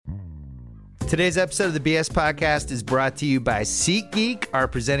Today's episode of the BS Podcast is brought to you by SeatGeek, our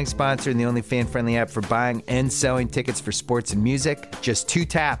presenting sponsor and the only fan-friendly app for buying and selling tickets for sports and music. Just 2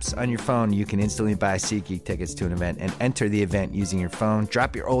 taps on your phone, you can instantly buy SeatGeek tickets to an event and enter the event using your phone.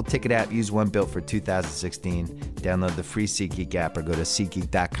 Drop your old ticket app, use one built for 2016. Download the free SeatGeek app or go to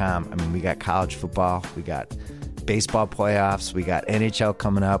SeatGeek.com. I mean, we got college football, we got baseball playoffs, we got NHL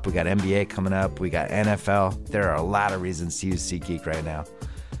coming up, we got NBA coming up, we got NFL. There are a lot of reasons to use SeatGeek right now.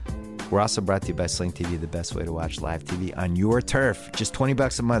 We're also brought to you by Sling TV, the best way to watch live TV on your turf. Just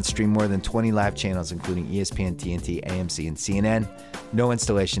 $20 a month, stream more than 20 live channels, including ESPN, TNT, AMC, and CNN. No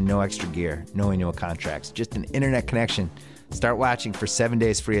installation, no extra gear, no annual contracts, just an internet connection. Start watching for 7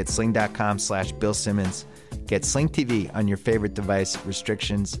 days free at sling.com/Bill Simmons. Get Sling TV on your favorite device.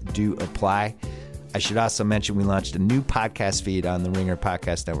 Restrictions do apply. I should also mention we launched a new podcast feed on the Ringer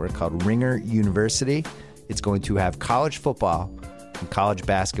Podcast Network called Ringer University. It's going to have college football and college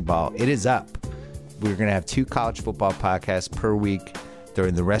basketball. It is up. We're going to have 2 college football podcasts per week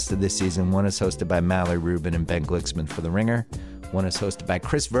during the rest of this season. One is hosted by Mallory Rubin and Ben Glicksman for The Ringer. One is hosted by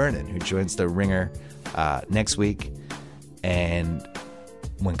Chris Vernon, who joins The Ringer next week. And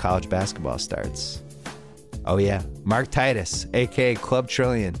when college basketball starts, oh yeah, Mark Titus, a.k.a. Club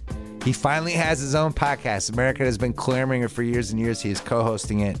Trillion, he finally has his own podcast. America has been clamoring it for years and years. He is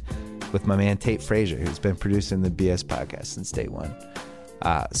co-hosting it with my man Tate Frazier, who's been producing the BS Podcast since day one.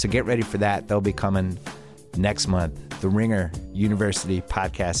 So get ready for that. They'll be coming next month. The Ringer University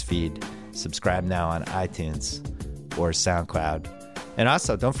podcast feed. Subscribe now on iTunes or SoundCloud. And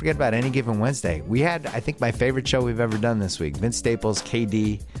also, don't forget about Any Given Wednesday. We had, I think, my favorite show we've ever done this week. Vince Staples,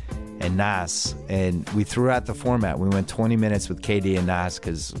 KD, and Nas. And we threw out the format. We went 20 minutes with KD and Nas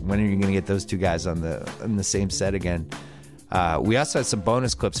because when are you going to get those 2 guys on the same set again? We also had some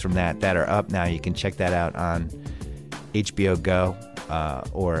bonus clips from that are up now. You can check that out on HBO Go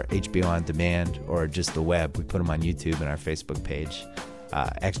or HBO On Demand or just the web. We put them on YouTube and our Facebook page.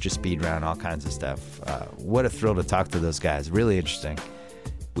 Extra speed round, all kinds of stuff. What a thrill to talk to those guys. Really interesting.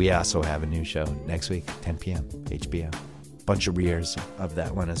 We also have a new show next week, 10 p.m., HBO. Bunch of rears of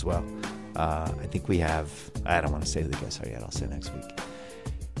that one as well. I think we have, I don't want to say who the guests are yet. I'll say next week.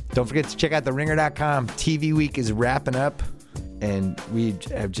 Don't forget to check out theringer.com. TV week is wrapping up, and we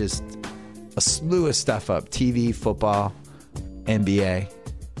have just a slew of stuff up. TV, football, NBA,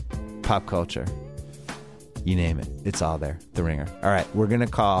 pop culture. You name it. It's all there. The Ringer. All right. We're going to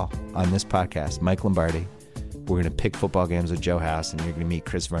call on this podcast Mike Lombardi. We're going to pick football games with Joe House, and you're going to meet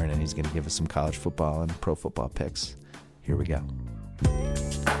Chris Vernon. He's going to give us some college football and pro football picks. Here we go.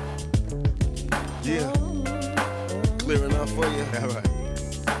 Yeah. Clear enough for you? All right.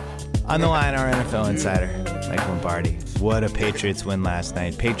 On the line, our NFL insider, Mike Lombardi. What a Patriots win last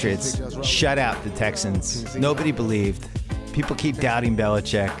night. Patriots shut out the Texans. Nobody believed. People keep doubting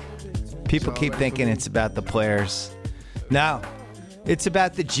Belichick. People keep thinking it's about the players. No, it's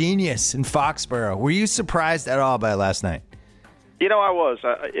about the genius in Foxborough. Were you surprised at all by last night? You know, I was.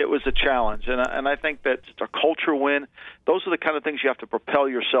 It was a challenge, and I think that a culture win, those are the kind of things you have to propel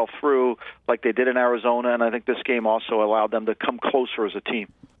yourself through like they did in Arizona, and I think this game also allowed them to come closer as a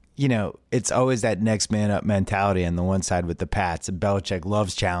team. You know, it's always that next man up mentality on the one side with the Pats. And Belichick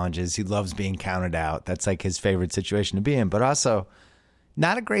loves challenges. He loves being counted out. That's like his favorite situation to be in. But also,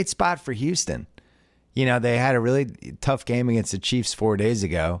 not a great spot for Houston. You know, they had a really tough game against the Chiefs 4 days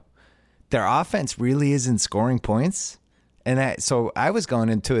ago. Their offense really isn't scoring points. And so I was going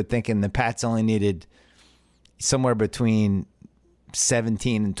into it thinking the Pats only needed somewhere between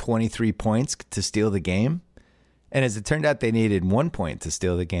 17 and 23 points to steal the game. And as it turned out, they needed 1 point to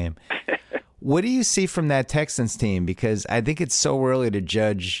steal the game. What do you see from that Texans team? Because I think it's so early to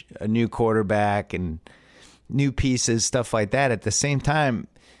judge a new quarterback and new pieces, stuff like that. At the same time,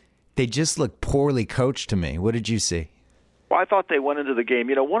 they just look poorly coached to me. What did you see? Well, I thought they went into the game.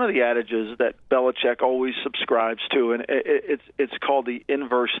 You know, one of the adages that Belichick always subscribes to, and it's called the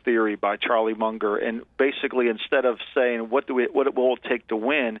inverse theory by Charlie Munger. And basically, instead of saying what it will take to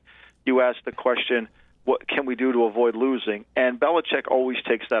win, you ask the question, what can we do to avoid losing? And Belichick always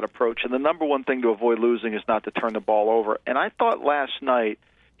takes that approach. And the number one thing to avoid losing is not to turn the ball over. And I thought last night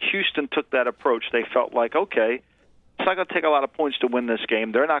Houston took that approach. They felt like, okay, it's not going to take a lot of points to win this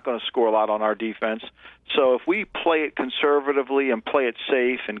game. They're not going to score a lot on our defense. So if we play it conservatively and play it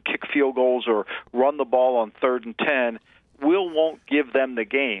safe and kick field goals or run the ball on 3rd and 10, we won't give them the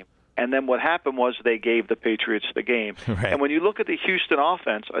game. And then what happened was they gave the Patriots the game. Right. And when you look at the Houston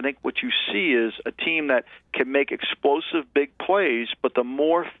offense, I think what you see is a team that can make explosive big plays, but the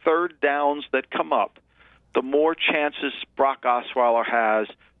more third downs that come up, the more chances Brock Osweiler has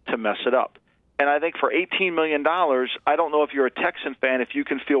to mess it up. And I think for $18 million, I don't know if you're a Texan fan, if you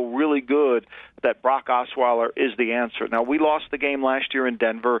can feel really good that Brock Osweiler is the answer. Now, we lost the game last year in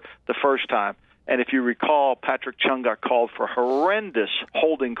Denver the first time. And if you recall, Patrick Chung got called for a horrendous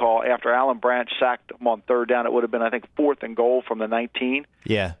holding call after Alan Branch sacked him on third down. It would have been, I think, 4th and goal from the 19.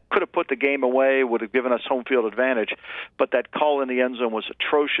 Yeah. Could have put the game away, would have given us home field advantage. But that call in the end zone was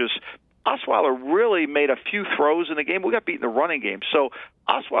atrocious. Osweiler really made a few throws in the game. We got beat in the running game. So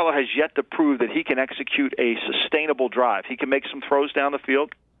Osweiler has yet to prove that he can execute a sustainable drive. He can make some throws down the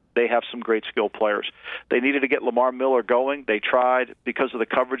field. They have some great skill players. They needed to get Lamar Miller going. They tried because of the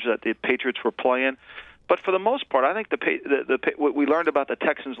coverage that the Patriots were playing. But for the most part, I think what we learned about the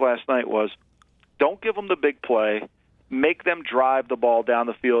Texans last night was don't give them the big play, make them drive the ball down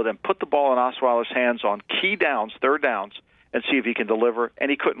the field, and put the ball in Osweiler's hands on key downs, third downs, and see if he can deliver.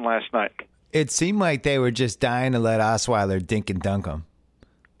 And he couldn't last night. It seemed like they were just dying to let Osweiler dink and dunk him.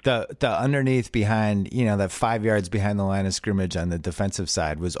 The underneath behind, that 5 yards behind the line of scrimmage on the defensive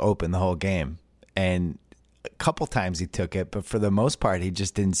side was open the whole game. And a couple times he took it, but for the most part, he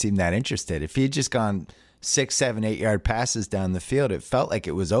just didn't seem that interested. If he had just gone 6, 7, 8 yard passes down the field, it felt like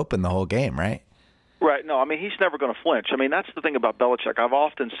it was open the whole game, right? Right. No, I mean, he's never going to flinch. I mean, that's the thing about Belichick. I've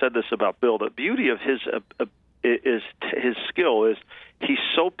often said this about Bill. The beauty of his skill is he's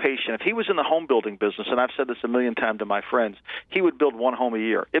so patient. If he was in the home building business, and I've said this a million times to my friends, he would build one home a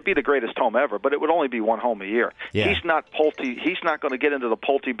year. It'd be the greatest home ever, but it would only be one home a year. Yeah. He's not Pulte. He's not going to get into the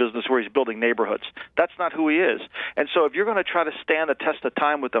Pulte business where he's building neighborhoods. That's not who he is. And so if you're going to try to stand the test of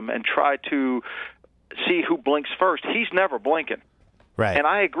time with him and try to see who blinks first, he's never blinking. Right. And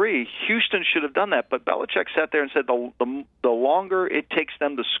I agree, Houston should have done that. But Belichick sat there and said the longer it takes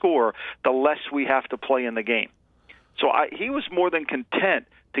them to score, the less we have to play in the game. So he was more than content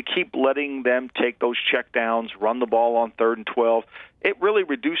to keep letting them take those checkdowns, run the ball on 3rd and 12. It really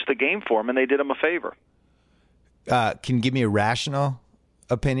reduced the game for him, and they did him a favor. Can you give me a rational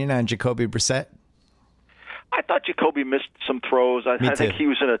opinion on Jacoby Brissett? I thought Jacoby missed some throws. I think he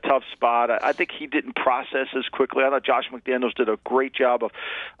was in a tough spot. I think he didn't process as quickly. I thought Josh McDaniels did a great job of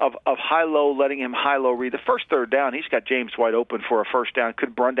high-low, letting him high-low read. The first third down, he's got James wide open for a first down,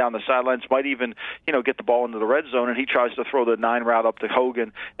 could run down the sidelines, might even get the ball into the red zone, and he tries to throw the 9 route up to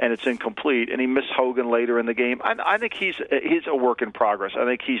Hogan, and it's incomplete, and he missed Hogan later in the game. I think he's a work in progress. I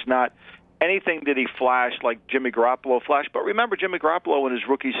think he's not anything that he flashed like Jimmy Garoppolo flashed. But remember, Jimmy Garoppolo in his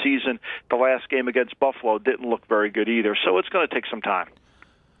rookie season, the last game against Buffalo, didn't look very good either. So it's going to take some time.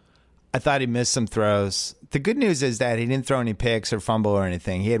 I thought he missed some throws. The good news is that he didn't throw any picks or fumble or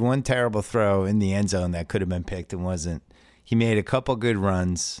anything. He had one terrible throw in the end zone that could have been picked and wasn't. He made a couple good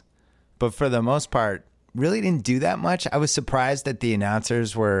runs. But for the most part, really didn't do that much. I was surprised that the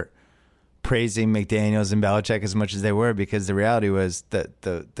announcers were praising McDaniels and Belichick as much as they were, because the reality was that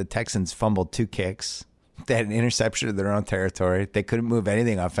the Texans fumbled 2 kicks. They had an interception in their own territory. They couldn't move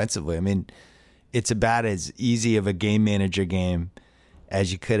anything offensively. I mean, it's about as easy of a game manager game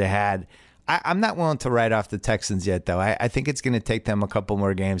as you could have had. I'm not willing to write off the Texans yet, though. I think it's going to take them a couple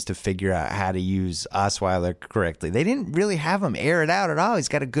more games to figure out how to use Osweiler correctly. They didn't really have him air it out at all. He's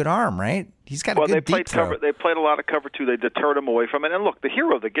got a good arm, right? He's got a good deep throw. They played a lot of cover, too. They deterred him away from it. And, look, the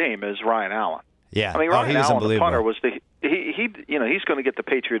hero of the game is Ryan Allen. Yeah. I mean, Ryan Allen, the punter, was he's going to get the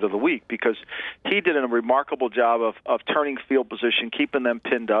Patriot of the Week, because he did a remarkable job of turning field position, keeping them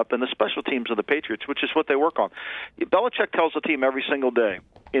pinned up, and the special teams of the Patriots, which is what they work on. Belichick tells the team every single day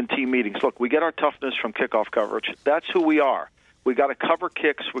in team meetings, look, we get our toughness from kickoff coverage. That's who we are. We got to cover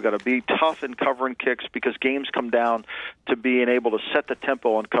kicks. We got to be tough in covering kicks, because games come down to being able to set the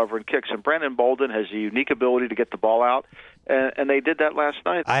tempo on covering kicks. And Brandon Bolden has a unique ability to get the ball out, and they did that last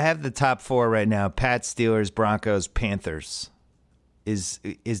night. I have the top 4 right now: Pats, Steelers, Broncos, Panthers. Is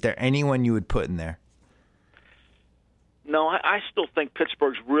there anyone you would put in there? No, I still think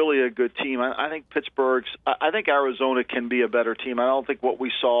Pittsburgh's really a good team. I think I think Arizona can be a better team. I don't think what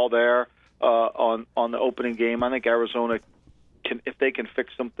we saw there on the opening game. I think Arizona can, if they can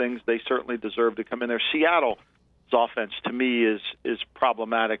fix some things, they certainly deserve to come in there. Seattle's offense, to me, is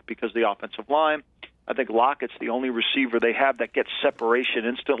problematic because of the offensive line. I think Lockett's the only receiver they have that gets separation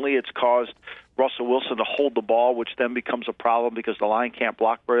instantly. It's caused Russell Wilson to hold the ball, which then becomes a problem because the line can't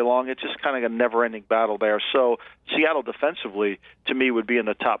block very long. It's just kind of a never-ending battle there. So Seattle defensively, to me, would be in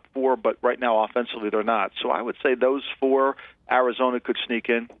the top 4, but right now offensively they're not. So I would say those 4, Arizona could sneak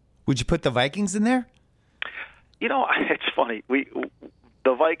in. Would you put the Vikings in there? It's funny.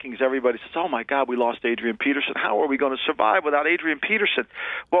 The Vikings, everybody says, "Oh my God, we lost Adrian Peterson. How are we going to survive without Adrian Peterson?"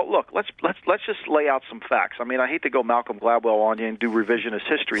 Well, look, let's just lay out some facts. I mean, I hate to go Malcolm Gladwell on you and do revisionist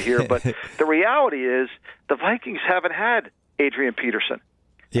history here, but the reality is the Vikings haven't had Adrian Peterson.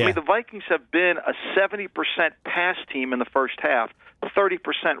 I mean, the Vikings have been a 70% pass team in the first half, 30%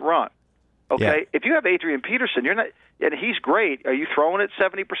 run. Okay? Yeah. If you have Adrian Peterson, you're not, and he's great, are you throwing it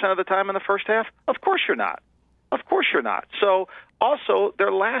 70% of the time in the first half? Of course you're not. Of course you're not. So, also,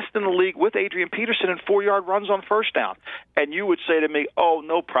 they're last in the league with Adrian Peterson in 4-yard runs on first down. And you would say to me, oh,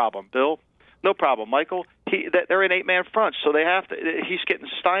 no problem, Bill. No problem, Michael. They're an 8-man front, so he's getting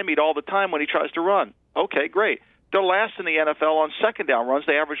stymied all the time when he tries to run. Okay, great. They're last in the NFL on second down runs.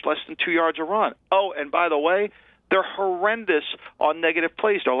 They average less than 2 yards a run. Oh, and by the way, they're horrendous on negative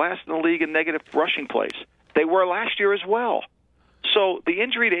plays. They're last in the league in negative rushing plays. They were last year as well. So the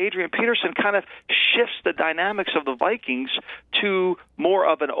injury to Adrian Peterson kind of shifts the dynamics of the Vikings to more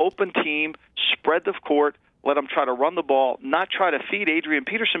of an open team, spread the court, let them try to run the ball, not try to feed Adrian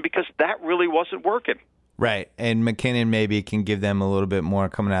Peterson because that really wasn't working. Right, and McKinnon maybe can give them a little bit more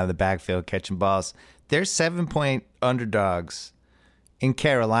coming out of the backfield, catching balls. They're 7-point underdogs in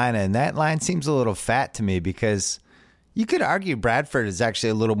Carolina, and that line seems a little fat to me because you could argue Bradford is actually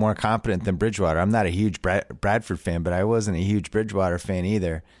a little more competent than Bridgewater. I'm not a huge Bradford fan, but I wasn't a huge Bridgewater fan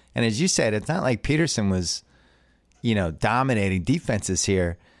either. And as you said, it's not like Peterson was, dominating defenses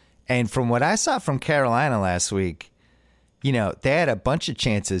here. And from what I saw from Carolina last week, they had a bunch of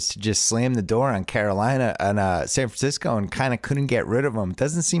chances to just slam the door on Carolina and San Francisco and kind of couldn't get rid of them. It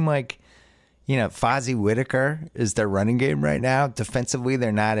doesn't seem like, Fozzie Whitaker is their running game right now. Defensively,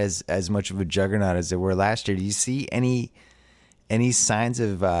 they're not as much of a juggernaut as they were last year. Do you see any signs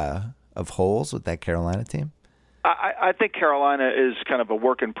of holes with that Carolina team? I think Carolina is kind of a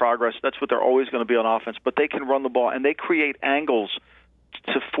work in progress. That's what they're always going to be on offense. But they can run the ball, and they create angles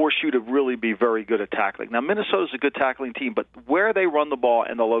to force you to really be very good at tackling. Now, Minnesota's a good tackling team, but where they run the ball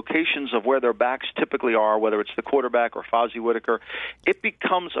and the locations of where their backs typically are, whether it's the quarterback or Fozzie Whitaker, it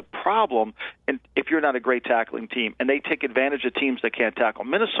becomes a problem if you're not a great tackling team, and they take advantage of teams that can't tackle.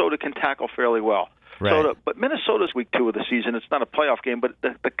 Minnesota can tackle fairly well. Right. But Minnesota's week 2 of the season. It's not a playoff game, but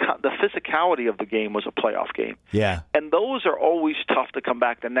the physicality of the game was a playoff game. Yeah. And those are always tough to come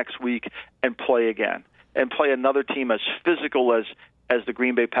back the next week and play again, and play another team as physical as the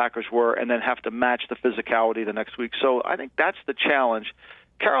Green Bay Packers were, and then have to match the physicality the next week. So I think that's the challenge.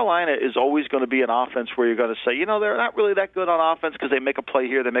 Carolina is always going to be an offense where you're going to say, they're not really that good on offense because they make a play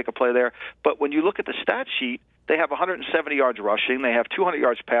here, they make a play there. But when you look at the stat sheet, they have 170 yards rushing, they have 200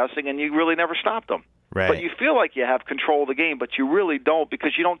 yards passing, and you really never stop them. Right. But you feel like you have control of the game, but you really don't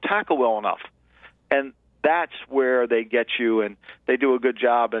because you don't tackle well enough. And that's where they get you, and they do a good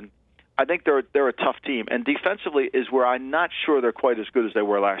job. And I think they're a tough team, and defensively is where I'm not sure they're quite as good as they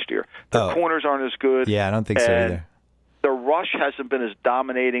were last year. The corners aren't as good. Yeah, I don't think so either. The rush hasn't been as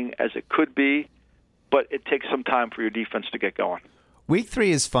dominating as it could be, but it takes some time for your defense to get going. Week 3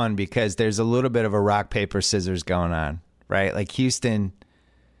 is fun because there's a little bit of a rock, paper, scissors going on, right? Like Houston,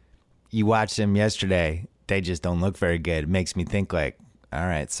 you watched them yesterday. They just don't look very good. It makes me think all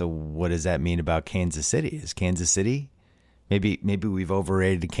right, so what does that mean about Kansas City? Is Kansas City... Maybe we've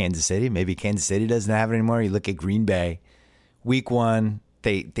overrated Kansas City. Maybe Kansas City doesn't have it anymore. You look at Green Bay. Week 1,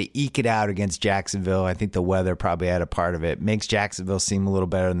 they eke it out against Jacksonville. I think the weather probably had a part of it. Makes Jacksonville seem a little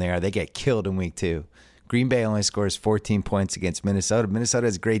better than they are. They get killed in week 2. Green Bay only scores 14 points against Minnesota. Minnesota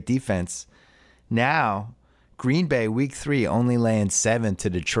has great defense. Now, Green Bay, week 3, only laying 7 to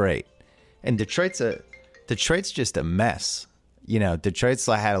Detroit. And Detroit's just a mess. Detroit's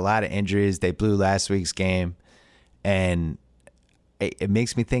had a lot of injuries. They blew last week's game. And it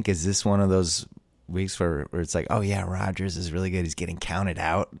makes me think, is this one of those weeks where it's like, oh, yeah, Rodgers is really good. He's getting counted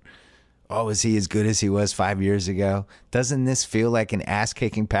out. Oh, is he as good as he was 5 years ago? Doesn't this feel like an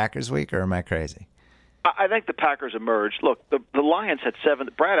ass-kicking Packers week, or am I crazy? I think the Packers emerged. Look, the Lions had 7.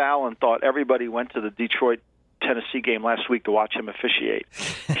 Brad Allen thought everybody went to the Detroit-Tennessee game last week to watch him officiate.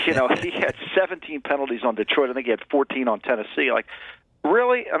 He had 17 penalties on Detroit. I think he had 14 on Tennessee. Like,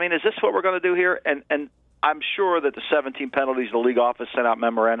 really? I mean, is this what we're going to do here? And I'm sure that the 17 penalties, the league office sent out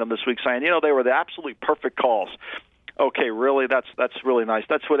memorandum this week saying, they were the absolutely perfect calls. Okay, really, that's really nice.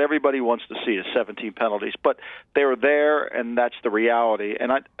 That's what everybody wants to see is 17 penalties. But they were there, and that's the reality.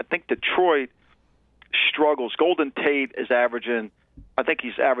 And I think Detroit struggles. Golden Tate is averaging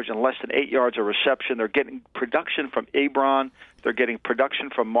less than 8 yards of reception. They're getting production from Ebron. They're getting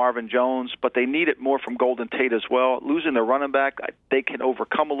production from Marvin Jones, but they need it more from Golden Tate as well. Losing their running back, they can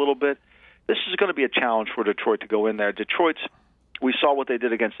overcome a little bit. This is going to be a challenge for Detroit to go in there. We saw what they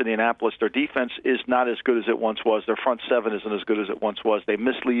did against Indianapolis. Their defense is not as good as it once was. Their front 7 isn't as good as it once was. They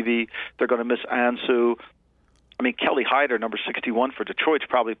miss Levy. They're going to miss Ansu. I mean, Kelly Hyder, number 61 for Detroit's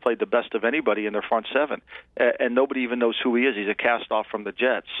probably played the best of anybody in their front 7, and nobody even knows who he is. He's a cast-off from the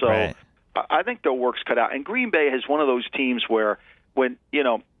Jets. So right. I think their work's cut out. And Green Bay is one of those teams where when,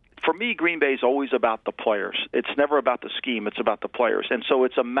 for me, Green Bay is always about the players. It's never about the scheme. It's about the players. And so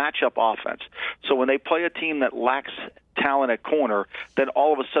it's a matchup offense. So when they play a team that lacks talent at corner, then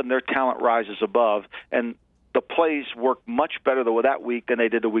all of a sudden their talent rises above, and the plays work much better that week than they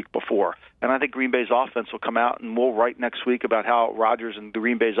did the week before. And I think Green Bay's offense will come out, and we'll write next week about how Rodgers and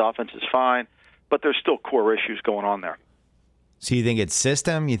Green Bay's offense is fine, but there's still core issues going on there. So you think it's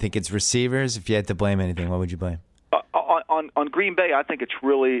system? You think it's receivers? If you had to blame anything, what would you blame? On Green Bay, I think it's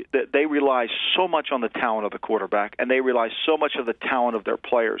really that they rely so much on the talent of the quarterback, and they rely so much of the talent of their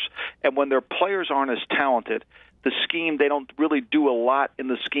players. And when their players aren't as talented, the scheme, they don't really do a lot in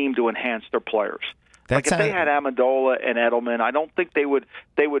the scheme to enhance their players. If they had Amendola and Edelman, I don't think they would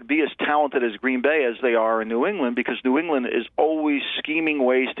be as talented as Green Bay as they are in New England, because New England is always scheming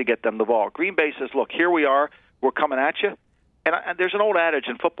ways to get them the ball. Green Bay says, look, here we are, we're coming at you. And there's an old adage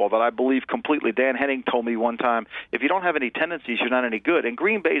in football that I believe completely. Dan Henning told me one time, if you don't have any tendencies, you're not any good. And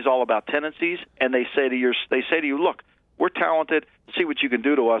Green Bay is all about tendencies, and they say to you, look, we're talented, see what you can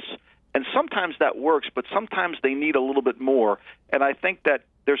do to us. And sometimes that works, but sometimes they need a little bit more. And I think that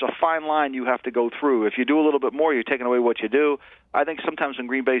there's a fine line you have to go through. If you do a little bit more, you're taking away what you do. I think sometimes when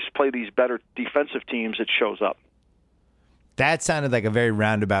Green Bay play these better defensive teams, it shows up. That sounded like a very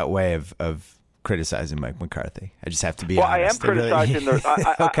roundabout way of criticizing Mike McCarthy. I just have to be honest. I am criticizing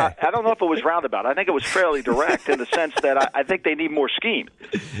okay. I don't know if it was roundabout. I think it was fairly direct in the sense that I think they need more scheme.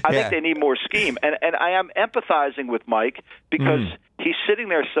 I think they need more scheme. And I am empathizing with Mike because he's sitting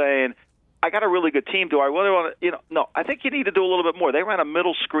there saying, I got a really good team. Do I really want to, no, I think you need to do a little bit more. They ran a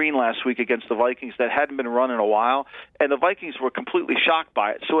middle screen last week against the Vikings that hadn't been run in a while, and the Vikings were completely shocked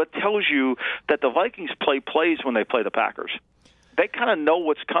by it. So it tells you that the Vikings play plays when they play the Packers. They kind of know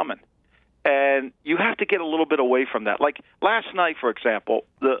what's coming. And you have to get a little bit away from that. Like last night, for example,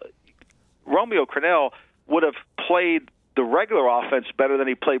 Romeo Crennel would have played the regular offense better than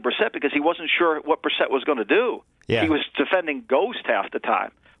he played Brissett because he wasn't sure what Brissett was going to do. Yeah. He was defending ghost half the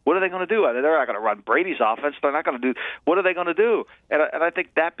time. What are they going to do? They're not going to run Brady's offense. They're not going to do – what are they going to do? And I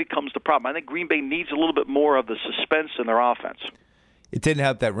think that becomes the problem. I think Green Bay needs a little bit more of the suspense in their offense. It didn't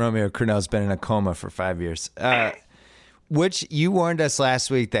help that Romeo Crennel's been in a coma for 5 years. Which you warned us last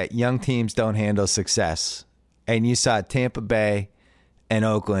week that young teams don't handle success. And you saw Tampa Bay and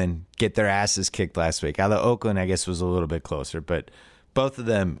Oakland get their asses kicked last week. Although Oakland, I guess, was a little bit closer. But both of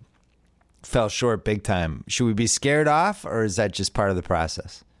them fell short big time. Should we be scared off, or is that just part of the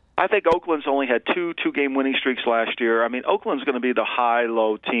process? I think Oakland's only had two-game winning streaks last year. I mean, Oakland's going to be the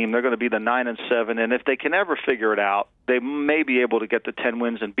high-low team. They're going to be the 9-7, and if they can ever figure it out, they may be able to get to 10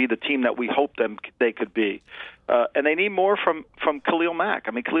 wins and be the team that we hope they could be. And they need more from Khalil Mack.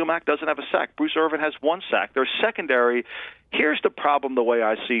 I mean, Khalil Mack doesn't have a sack. Bruce Irvin has one sack. Their secondary, here's the problem the way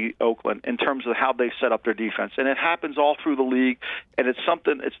I see Oakland in terms of how they set up their defense. And it happens all through the league, and it's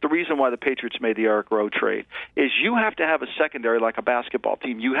the reason why the Patriots made the Eric Rowe trade, is you have to have a secondary like a basketball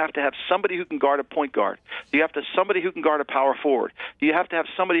team. You have to have somebody who can guard a point guard. You have to have somebody who can guard a power forward. You have to have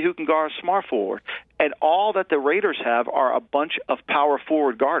somebody who can guard a small forward. And all that the Raiders have are a bunch of power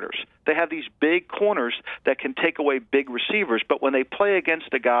forward guarders. They have these big corners that can take away big receivers, but when they play against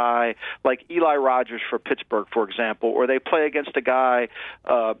a guy like Eli Rogers for Pittsburgh, for example, or they play against a guy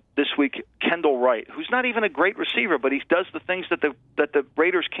this week, Kendall Wright, who's not even a great receiver, but he does the things that the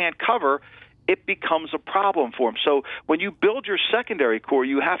Raiders can't cover, it becomes a problem for him. So when you build your secondary core,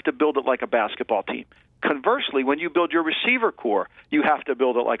 you have to build it like a basketball team. Conversely, when you build your receiver core, you have to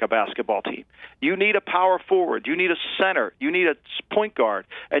build it like a basketball team. You need a power forward, you need a center, you need a point guard,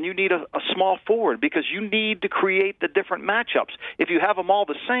 and you need a small forward because you need to create the different matchups. If you have them all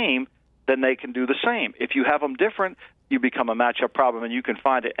the same, then they can do the same. If you have them different, you become a matchup problem, and you can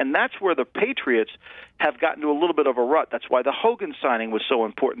find it. And that's where the Patriots have gotten to a little bit of a rut. That's why the Hogan signing was so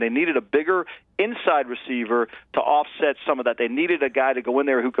important. They needed a bigger inside receiver to offset some of that. They needed a guy to go in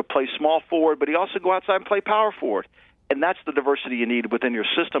there who could play small forward, but he also go outside and play power forward. And that's the diversity you need within your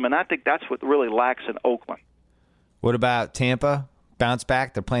system, and I think that's what really lacks in Oakland. What about Tampa? Bounce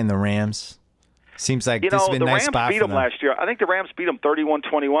back? They're playing the Rams. Seems like this has been a nice spot for them. The Rams beat them last year. I think the Rams beat them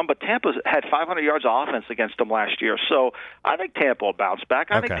 31-21, but Tampa had 500 yards of offense against them last year. So I think Tampa will bounce back.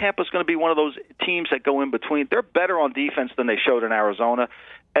 I think Tampa's going to be one of those teams that go in between. They're better on defense than they showed in Arizona.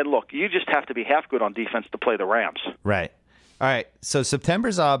 And look, you just have to be half good on defense to play the Rams. Right. All right. So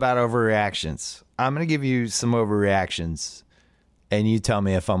September's all about overreactions. I'm going to give you some overreactions, and you tell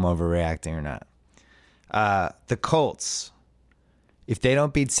me if I'm overreacting or not. The Colts. If they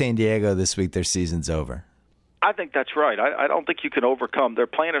don't beat San Diego this week, their season's over. I think that's right. I don't think you can overcome. They're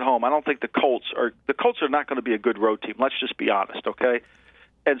playing at home. I don't think the Colts are not going to be a good road team. Let's just be honest, okay?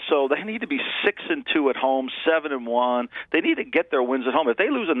 And so they need to be 6-2 at home, 7-1. They need to get their wins at home. If they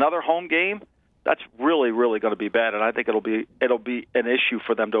lose another home game, that's really, really going to be bad, and I think it'll be an issue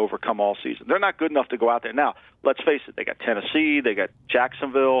for them to overcome all season. They're not good enough to go out there. Now, let's face it, they got Tennessee, they got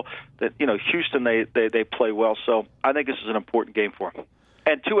Jacksonville, Houston, they play well. So I think this is an important game for them.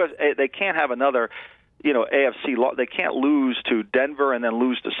 And two, they can't have another, AFC loss. They can't lose to Denver and then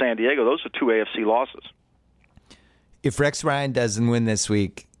lose to San Diego. Those are two AFC losses. If Rex Ryan doesn't win this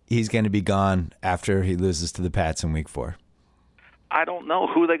week, he's going to be gone after he loses to the Pats in Week 4. I don't know.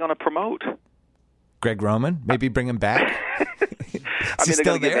 Who are they going to promote? Greg Roman? Maybe bring him back? They're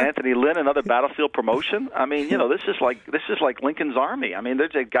going to give Anthony Lynn another battlefield promotion. This is like Lincoln's Army.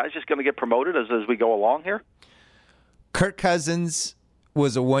 There's a guy's just going to get promoted as we go along here. Kirk Cousins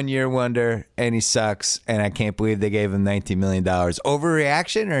was a one-year wonder, and he sucks, and I can't believe they gave him $19 million.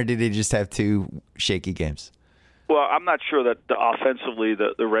 Overreaction, or did he just have two shaky games? Well, I'm not sure that offensively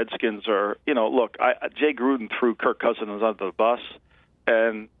the Redskins are, look, Jay Gruden threw Kirk Cousins under the bus,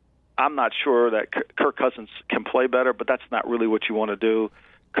 and I'm not sure that Kirk Cousins can play better, but that's not really what you want to do.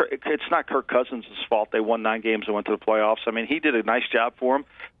 It's not Kirk Cousins' fault. They won 9 games and went to the playoffs. He did a nice job for him,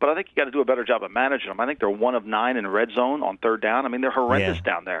 but I think you got to do a better job of managing them. I think they're 1 of 9 in red zone on third down. They're horrendous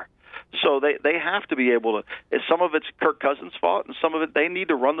down there. So they have to be able to. Some of it's Kirk Cousins' fault, and some of it they need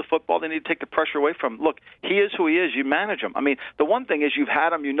to run the football. They need to take the pressure away from him. Look, he is who he is. You manage him. The one thing is you've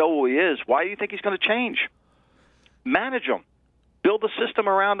had him. You know who he is. Why do you think he's going to change? Manage him. Build a system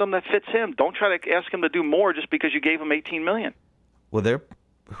around him that fits him. Don't try to ask him to do more just because you gave him $18 million. Well,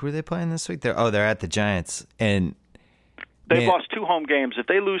 who are they playing this week? They're at the Giants, and they've lost 2 home games. If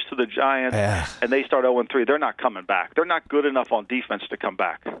they lose to the Giants and they start 0-3, they're not coming back. They're not good enough on defense to come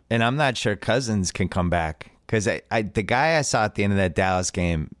back. And I'm not sure Cousins can come back because the guy I saw at the end of that Dallas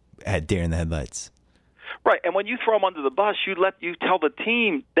game had deer in the headlights. Right, and when you throw him under the bus, you tell the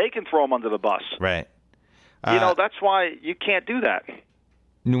team they can throw him under the bus. Right. That's why you can't do that.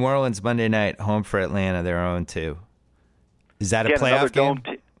 New Orleans Monday night, home for Atlanta. They're 0-2. Is that a playoff game?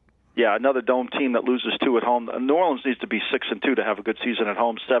 Another dome team that loses 2 at home. New Orleans needs to be 6-2 to have a good season at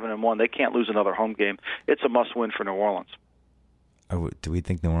home. 7-1. They can't lose another home game. It's a must-win for New Orleans. Do we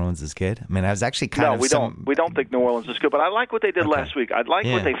think New Orleans is good? I was actually kind of... No, we don't. We don't think New Orleans is good, but I like what they did last week. I like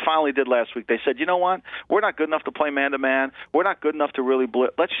what they finally did last week. They said, you know what? We're not good enough to play man-to-man. We're not good enough to really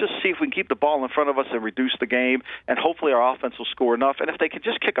blitz. Let's just see if we can keep the ball in front of us and reduce the game, and hopefully our offense will score enough. And if they can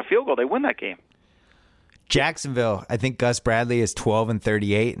just kick a field goal, they win that game. Jacksonville, I think Gus Bradley is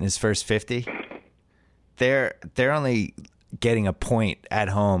 12-38 in his first 50. They're only getting a point at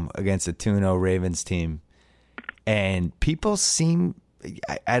home against a 2-0 Ravens team. And people seem,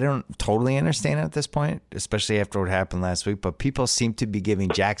 I don't totally understand it at this point, especially after what happened last week, but people seem to be giving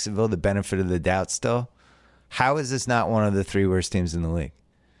Jacksonville the benefit of the doubt still. How is this not one of the 3 worst teams in the league?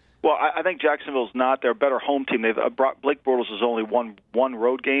 Well, I think Jacksonville's not. They're a better home team. They've Blake Bortles has only won 1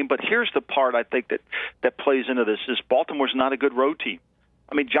 road game, but here's the part I think that plays into this is Baltimore's not a good road team.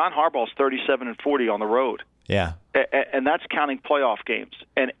 John Harbaugh's 37-40 on the road. Yeah. And that's counting playoff games.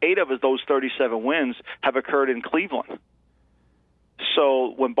 And 8 of those 37 wins have occurred in Cleveland.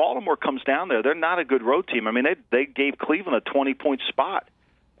 So when Baltimore comes down there, they're not a good road team. They gave Cleveland a 20-point spot.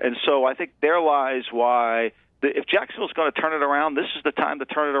 And so I think there lies why if Jacksonville's going to turn it around, this is the time to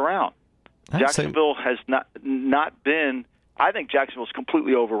turn it around. Jacksonville has not been – I think Jacksonville's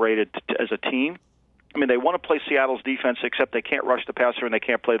completely overrated as a team. They want to play Seattle's defense, except they can't rush the passer and they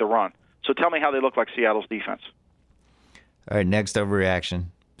can't play the run. So tell me how they look like Seattle's defense. All right, next overreaction.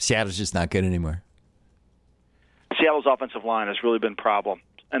 Seattle's just not good anymore. Seattle's offensive line has really been a problem,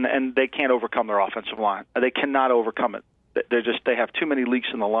 and they can't overcome their offensive line. They cannot overcome it. They have too many leaks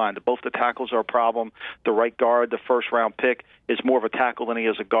in the line. Both the tackles are a problem. The right guard, the first-round pick, is more of a tackle than he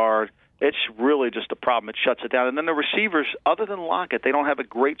is a guard. It's really just a problem. It shuts it down. And then the receivers, other than Lockett, they don't have a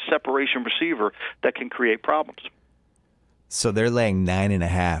great separation receiver that can create problems. So they're laying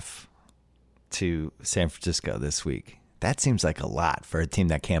 9.5 to San Francisco this week. That seems like a lot for a team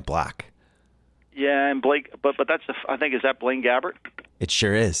that can't block. Yeah, and Blake, but that's I think, is that Blaine Gabbert? It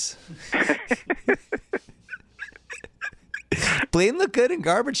sure is. Blaine looked good in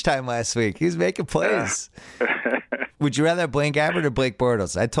garbage time last week. He was making plays. Would you rather have Blaine Gabbert or Blake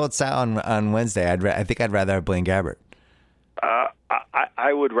Bortles? I told Sal on Wednesday I think I'd rather have Blaine Gabbert.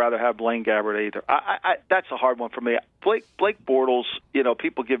 I would rather have Blaine Gabbert either. That's a hard one for me. Blake Bortles,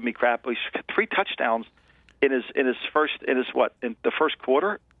 people give me crap. He's 3 touchdowns in the first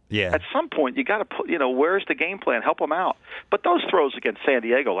quarter. Yeah. At some point, you got to put, where's the game plan? Help him out. But those throws against San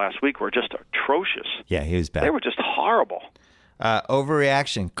Diego last week were just atrocious. Yeah, he was bad. They were just horrible.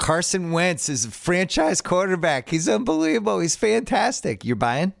 Overreaction. Carson Wentz is a franchise quarterback. He's unbelievable. He's fantastic. You're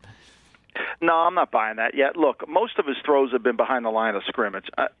buying? No, I'm not buying that yet. Look, most of his throws have been behind the line of scrimmage.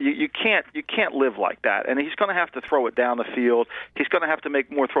 You can't live like that, and he's going to have to throw it down the field. He's going to have to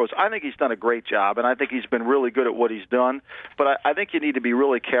make more throws. I think he's done a great job, and I think he's been really good at what he's done. But I think you need to be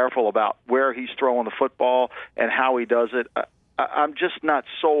really careful about where he's throwing the football and how he does it. I'm just not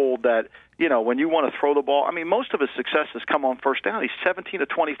sold that, when you want to throw the ball. I mean, most of his success has come on first down. He's 17 to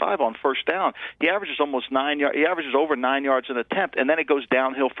 25 on first down. He averages almost 9 yards. He averages over 9 yards an attempt, and then it goes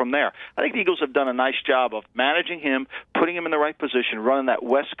downhill from there. I think the Eagles have done a nice job of managing him, putting him in the right position, running that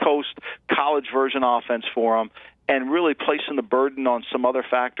West Coast college version offense for him, and really placing the burden on some other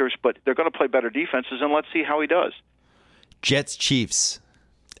factors. But they're going to play better defenses, and let's see how he does. Jets Chiefs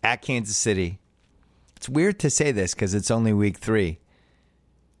at Kansas City. It's weird to say this because it's only week 3.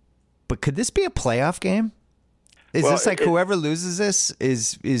 But could this be a playoff game? Is this like whoever loses this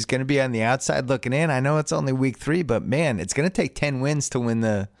is going to be on the outside looking in? I know it's only week 3, but man, it's going to take 10 wins to win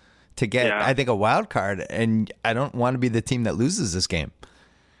to get I think a wild card, and I don't want to be the team that loses this game.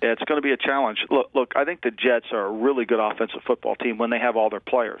 Yeah, it's going to be a challenge. Look, I think the Jets are a really good offensive football team when they have all their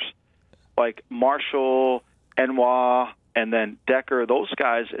players, like Marshall, Enwa, and then Decker. Those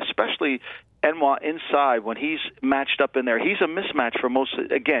guys, especially Enwa inside, when he's matched up in there, he's a mismatch for most.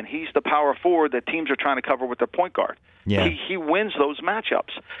 Again, he's the power forward that teams are trying to cover with their point guard. Yeah. He wins those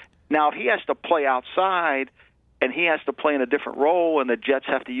matchups. Now, if he has to play outside and he has to play in a different role and the Jets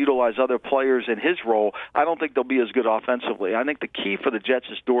have to utilize other players in his role, I don't think they'll be as good offensively. I think the key for the Jets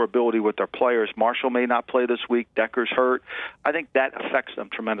is durability with their players. Marshall may not play this week. Decker's hurt. I think that affects them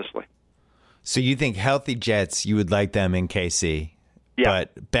tremendously. So you think healthy Jets, you would like them in KC? Yeah.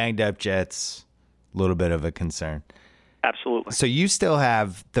 But banged up Jets, a little bit of a concern. Absolutely. So you still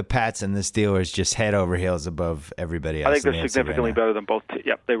have the Pats and the Steelers just head over heels above everybody else. I think they're significantly better than both.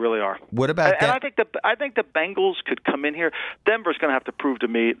 Yep, they really are. What about and I think the Bengals could come in here. Denver's going to have to prove to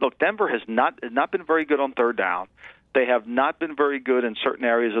me. Look, Denver has not been very good on third down. They have not been very good in certain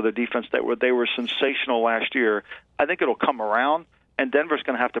areas of their defense they were sensational last year. I think it'll come around, and Denver's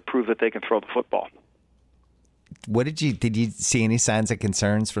going to have to prove that they can throw the football. What did you see any signs of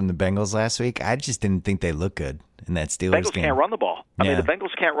concerns from the Bengals last week? I just didn't think they looked good in that Steelers Bengals game. Can't run the ball. I mean, the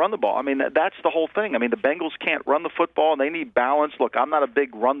Bengals can't run the ball. I mean, that's the whole thing. I mean, the Bengals can't run the football, and they need balance. Look, I'm not a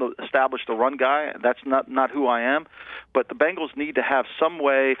big establish the run guy. That's not who I am. But the Bengals need to have some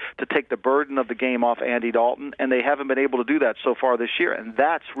way to take the burden of the game off Andy Dalton, and they haven't been able to do that so far this year. And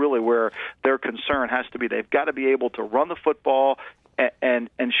that's really where their concern has to be. They've got to be able to run the football and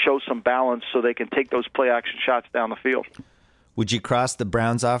show some balance so they can take those play-action shots down the field. Would you cross the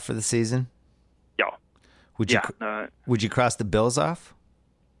Browns off for the season? Yeah. Would you cross the Bills off?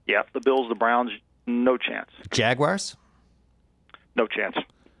 Yeah, the Bills, the Browns, no chance. Jaguars? No chance.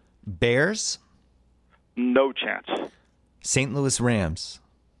 Bears? No chance. St. Louis Rams?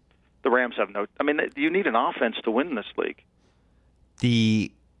 The Rams have no... I mean, you need an offense to win this league.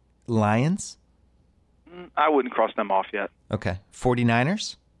 The Lions? I wouldn't cross them off yet. Okay.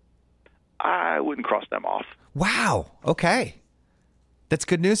 49ers? I wouldn't cross them off. Wow. Okay. That's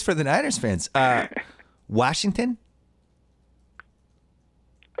good news for the Niners fans. Washington?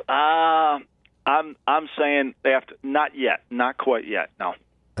 I'm saying they have to. Not yet. Not quite yet. No.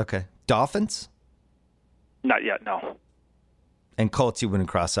 Okay. Dolphins? Not yet. No. And Colts you wouldn't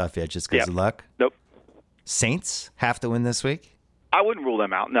cross off yet just because of luck? Nope. Saints have to win this week? I wouldn't rule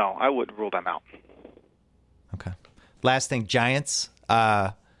them out. No, I wouldn't rule them out. Okay. Last thing, Giants.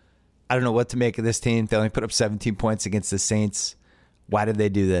 I don't know what to make of this team. They only put up 17 points against the Saints. Why did they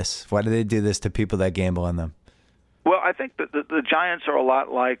do this? Why do they do this to people that gamble on them? Well, I think that the Giants are a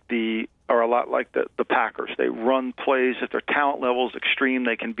lot like the Packers. They run plays. If their talent level is extreme,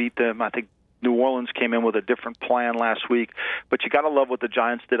 they can beat them. I think New Orleans came in with a different plan last week, but you got to love what the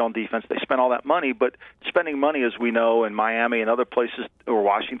Giants did on defense. They spent all that money, but spending money, as we know, in Miami and other places or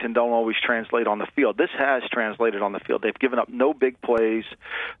Washington don't always translate on the field. This has translated on the field. They've given up no big plays.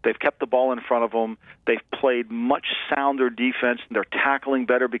 They've kept the ball in front of them. They've played much sounder defense, and they're tackling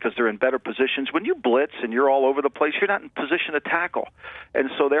better because they're in better positions. When you blitz and you're all over the place, you're not in position to tackle. And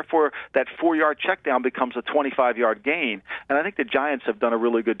so, therefore, that 4-yard check down becomes a 25-yard gain. And I think the Giants have done a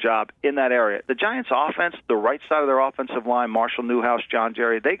really good job in that area. The Giants' offense, the right side of their offensive line, Marshall Newhouse, John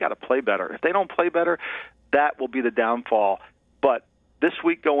Jerry, they got to play better. If they don't play better, that will be the downfall. But this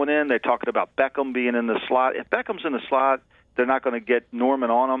week going in, they're talking about Beckham being in the slot. If Beckham's in the slot, they're not going to get Norman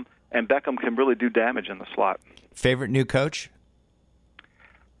on him, and Beckham can really do damage in the slot. Favorite new coach?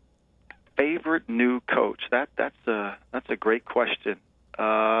 Favorite new coach? That's a great question.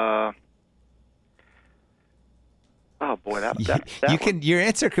 Oh boy, that you can. Your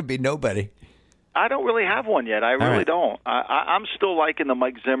answer could be nobody. I don't really have one yet. I really don't. I'm still liking the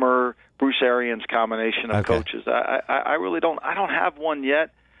Mike Zimmer, Bruce Arians combination of coaches. I really don't. I don't have one yet.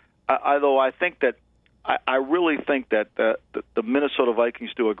 Although I think that I really think that the Minnesota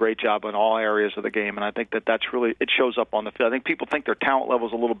Vikings do a great job in all areas of the game, and I think that's really it shows up on the field. I think people think their talent level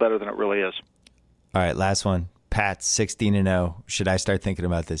is a little better than it really is. All right, last one. Pat's 16-0. Should I start thinking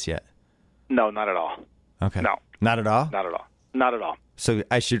about this yet? No, not at all. Okay. No. Not at all? Not at all. Not at all. So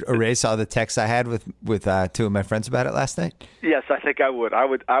I should erase all the texts I had with two of my friends about it last night? Yes, I think I would.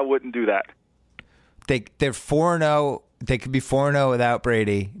 I wouldn't do that. They're 4-0. They could be 4-0 without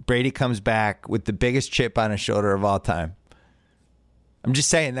Brady. Brady comes back with the biggest chip on his shoulder of all time. I'm just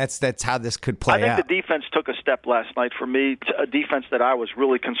saying that's how this could play out. I think the defense took a step last night for me, a defense that I was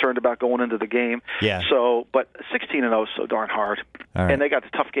really concerned about going into the game. Yeah. So, but 16-0 is so darn hard. All right. And they got the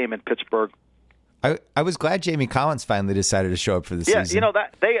tough game in Pittsburgh. I was glad Jamie Collins finally decided to show up for the season. Yeah, you know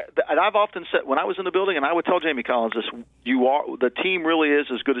and I've often said when I was in the building, and I would tell Jamie Collins this: the team really is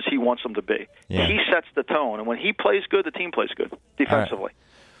as good as he wants them to be. Yeah. He sets the tone, and when he plays good, the team plays good defensively. Right.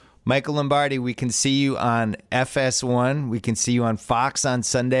 Michael Lombardi, we can see you on FS1, we can see you on Fox on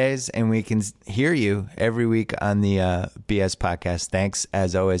Sundays, and we can hear you every week on the BS podcast. Thanks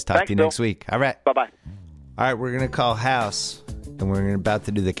as always. Talk to you next week. All right. Bye bye. All right, we're gonna call House. And we're about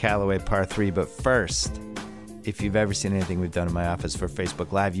to do the Callaway Par 3. But first, if you've ever seen anything we've done in my office for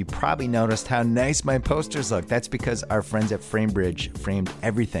Facebook Live, you probably noticed how nice my posters look. That's because our friends at FrameBridge framed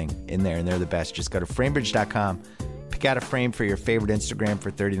everything in there, and they're the best. Just go to framebridge.com, pick out a frame for your favorite Instagram for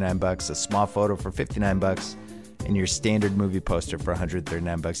 $39, a small photo for $59, and your standard movie poster for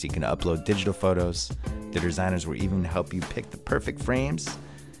 $139. You can upload digital photos. The designers will even help you pick the perfect frames.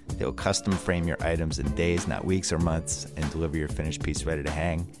 They'll custom frame your items in days, not weeks or months, and deliver your finished piece ready to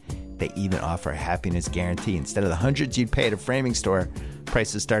hang. They even offer a happiness guarantee. Instead of the hundreds you'd pay at a framing store,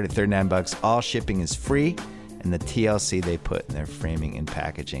 prices start at $39. All shipping is free, and the TLC they put in their framing and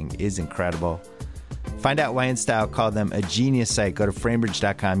packaging is incredible. Find out why InStyle called them a genius site. Go to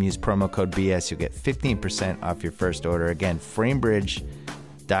framebridge.com, use promo code BS. You'll get 15% off your first order. Again,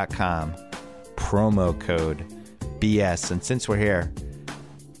 framebridge.com, promo code BS. And since we're here,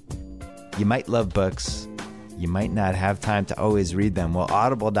 you might love books. You might not have time to always read them. Well,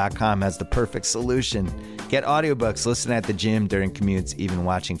 Audible.com has the perfect solution. Get audiobooks, listen at the gym, during commutes, even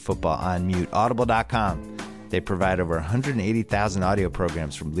watching football on mute. Audible.com. They provide over 180,000 audio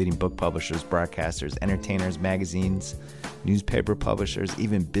programs from leading book publishers, broadcasters, entertainers, magazines, newspaper publishers,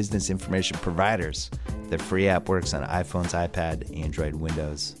 even business information providers. Their free app works on iPhones, iPad, Android,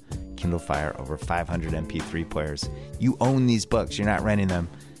 Windows, Kindle Fire, over 500 MP3 players. You own these books. You're not renting them.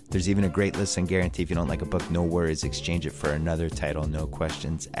 There's even a great listen guarantee. If you don't like a book, no worries. Exchange it for another title. No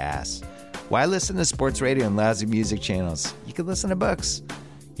questions asked. Why listen to sports radio and lousy music channels? You can listen to books.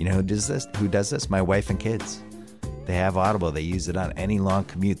 You know who does this? My wife and kids. They have Audible. They use it on any long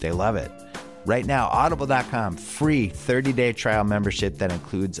commute. They love it. Right now, Audible.com, free 30-day trial membership that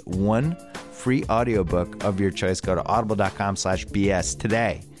includes one free audiobook of your choice. Go to audible.com/BS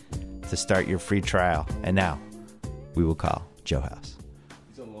today to start your free trial. And now, we will call Joe House.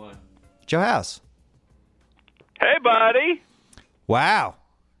 Joe House. Hey, buddy. Wow.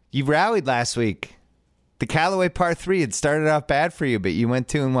 You rallied last week. The Callaway Par 3 had started off bad for you, but you went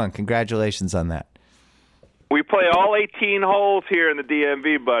 2-1. Congratulations on that. We play all 18 holes here in the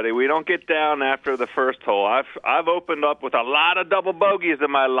DMV, buddy. We don't get down after the first hole. I've opened up with a lot of double bogeys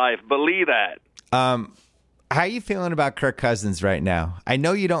in my life. Believe that. How are you feeling about Kirk Cousins right now? I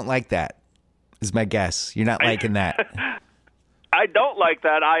know you don't like that, is my guess. You're not liking that. I don't like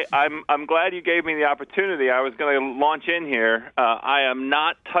that. I'm glad you gave me the opportunity. I was going to launch in here. I am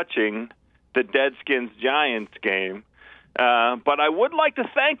not touching the Deadskins-Giants game, but I would like to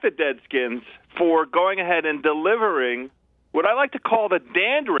thank the Deadskins for going ahead and delivering what I like to call the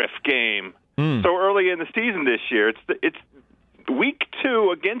dandruff game so early in the season this year. It's week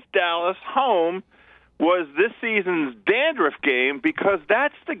 2 against Dallas, home, was this season's dandruff game because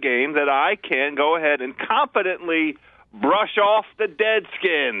that's the game that I can go ahead and confidently brush off the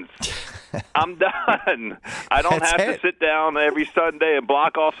Deadskins. I'm done. I don't have to sit down every Sunday and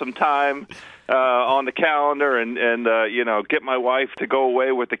block off some time on the calendar and get my wife to go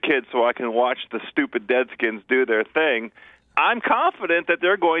away with the kids so I can watch the stupid Deadskins do their thing. I'm confident that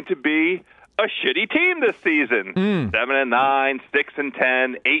they're going to be a shitty team this season. 7-9,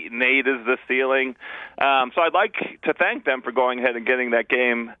 6-10, 8-8 is the ceiling. So I'd like to thank them for going ahead and getting that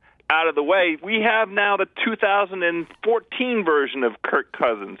game out of the way. We have now the 2014 version of Kirk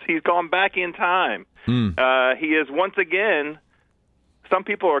Cousins. He's gone back in time. He is once again, some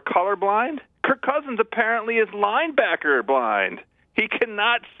people are colorblind. Kirk Cousins apparently is linebacker blind. He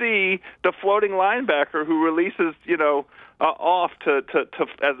cannot see the floating linebacker who releases, off to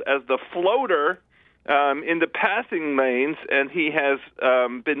as the floater in the passing lanes, and he has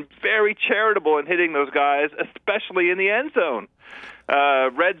been very charitable in hitting those guys, especially in the end zone.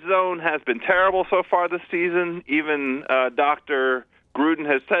 Red zone has been terrible so far this season. Even Dr. Gruden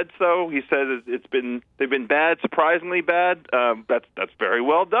has said so. He says they've been bad, surprisingly bad. That's very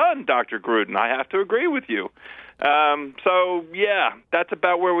well done, Dr. Gruden. I have to agree with you. So yeah, that's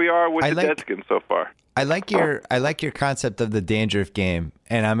about where we are with the Deadskins so far. I like your concept of the dandruff game,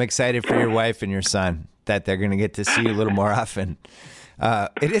 and I'm excited for your wife and your son that they're going to get to see you a little more often.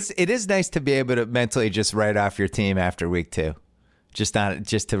 It is nice to be able to mentally just write off your team after week 2, just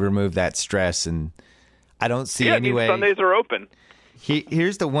to remove that stress. And I don't see any way. Sundays are open.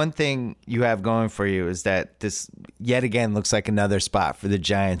 Here's the one thing you have going for you is that this yet again looks like another spot for the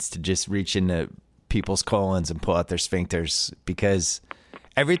Giants to just reach into people's colons and pull out their sphincters, because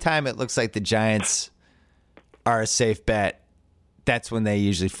every time it looks like the Giants are a safe bet, that's when they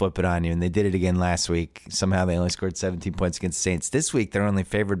usually flip it on you. And they did it again last week. Somehow they only scored 17 points against the Saints. This week they're only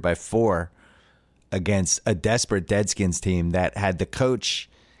favored by 4 against a desperate Deadskins team that had the coach.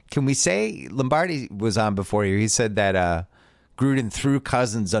 Can we say Lombardi was on before you? He said that Gruden threw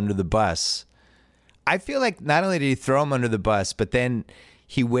Cousins under the bus. I feel like not only did he throw him under the bus, but then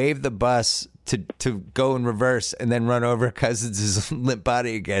he waved the bus to go in reverse and then run over Cousins' limp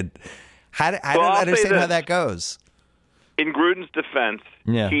body again. I don't understand how that goes. In Gruden's defense,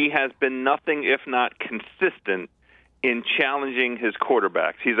 he has been nothing if not consistent in challenging his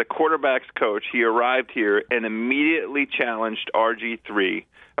quarterbacks. He's a quarterbacks coach. He arrived here and immediately challenged RG3,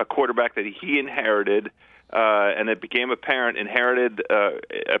 a quarterback that he inherited, and it became apparent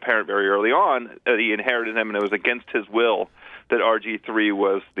very early on that he inherited him, and it was against his will that RG3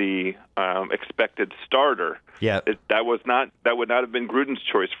 was the expected starter. Yeah, that would not have been Gruden's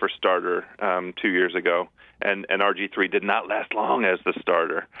choice for starter 2 years ago, and RG3 did not last long as the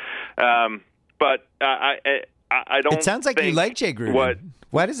starter. But I don't. It sounds like you like Jay Gruden.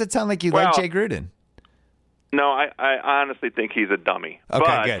 Why does it sound like you like Jay Gruden? No, I honestly think he's a dummy.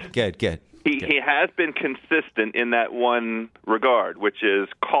 Okay, but good. He has been consistent in that one regard, which is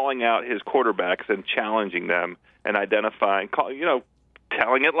calling out his quarterbacks and challenging them and identifying,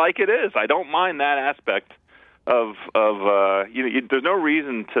 telling it like it is. I don't mind that aspect of there's no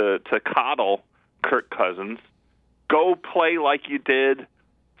reason to coddle Kirk Cousins. Go play like you did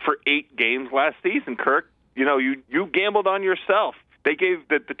for 8 games last season, Kirk. You gambled on yourself.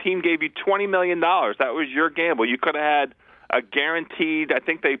 The team gave you $20 million. That was your gamble. You could have had a guaranteed, I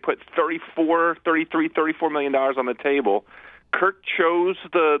think they put $34 million on the table. Kirk chose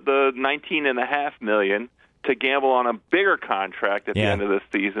the $19.5 million to gamble on a bigger contract at the end of this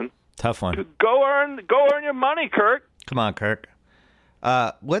season. Tough one. Go earn your money, Kirk. Come on, Kirk.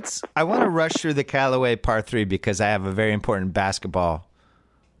 I want to rush through the Callaway Par 3 because I have a very important basketball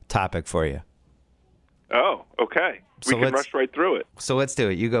topic for you. Oh, okay. We can rush right through it. So let's do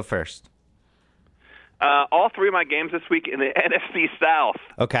it. You go first. All 3 of my games this week in the NFC South.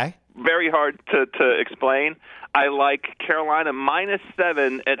 Okay. Very hard to explain. I like Carolina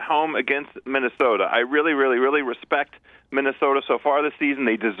 -7 at home against Minnesota. I really, really, really respect Minnesota so far this season.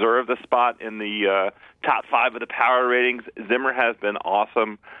 They deserve the spot in the top 5 of the power ratings. Zimmer has been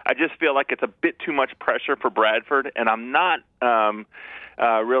awesome. I just feel like it's a bit too much pressure for Bradford, and I'm not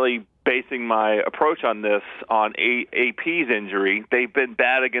really basing my approach on this on AP's injury. They've been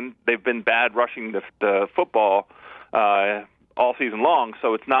bad rushing the football all season long,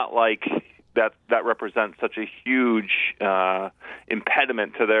 so it's not like that represents such a huge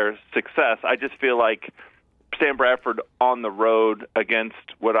impediment to their success. I just feel like Sam Bradford on the road against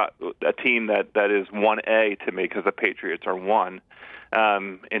a team that is 1A to me, because the Patriots are 1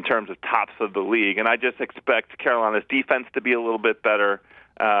 in terms of tops of the league, and I just expect Carolina's defense to be a little bit better.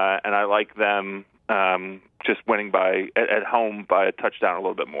 And I like them just winning at home by a touchdown a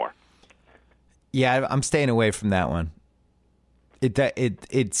little bit more. Yeah, I'm staying away from that one.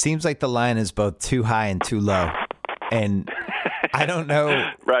 It seems like the line is both too high and too low, and I don't know.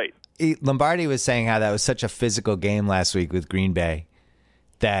 Right. Lombardi was saying how that was such a physical game last week with Green Bay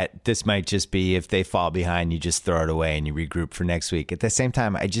that this might just be, if they fall behind, you just throw it away and you regroup for next week. At the same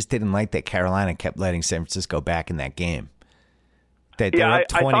time, I just didn't like that Carolina kept letting San Francisco back in that game. I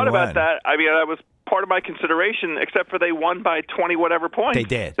thought about that. I mean, that was part of my consideration, except for they won by 20-whatever points. They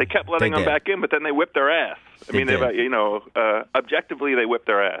did. They kept letting them back in, but then they whipped their ass. Objectively, they whipped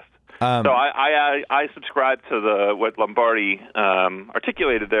their ass. So I subscribe to what Lombardi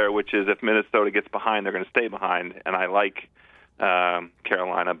articulated there, which is if Minnesota gets behind, they're going to stay behind. And I like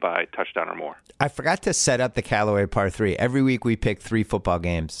Carolina by touchdown or more. I forgot to set up the Callaway par 3. Every week we pick 3 football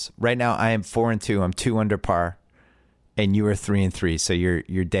games. Right now I am 4-2. I'm 2 under par, and you are 3-3. So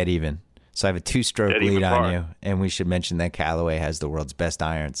you're dead even. So I have a 2-stroke lead on you, and we should mention that Callaway has the world's best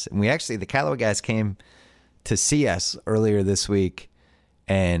irons. And the Callaway guys came to see us earlier this week,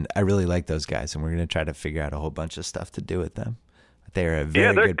 and I really like those guys, and we're going to try to figure out a whole bunch of stuff to do with them. They're a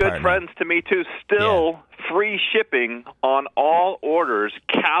very they're good good friends to me too. Still free shipping on all orders.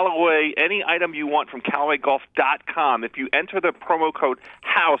 Callaway, any item you want from CallawayGolf.com. If you enter the promo code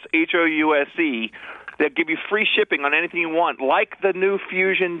HOUSE, HOUSE, they'll give you free shipping on anything you want, like the new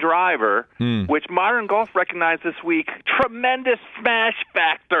Fusion driver, which Modern Golf recognized this week. Tremendous smash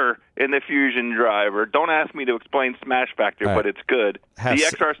factor in the Fusion driver. Don't ask me to explain smash factor, but it's good. The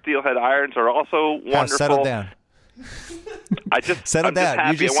XR Steelhead irons are also wonderful. Settle down. I'm just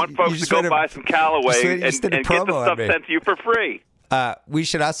happy. I want folks to go buy some Callaway and get the stuff sent to you for free. We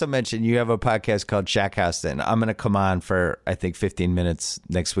should also mention you have a podcast called Shack House, and I'm going to come on for, I think, 15 minutes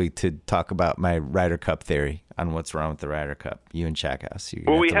next week to talk about my Ryder Cup theory on what's wrong with the Ryder Cup. You and Shack House.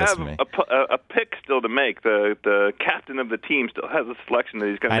 Well, we have a pick still to make. The captain of the team still has a selection that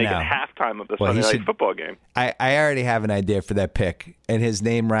he's going to make at halftime of the Sunday night football game. I already have an idea for that pick, and his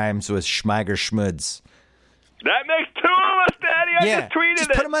name rhymes with Schmeiger Schmuds. That makes 2 of us, Daddy. I just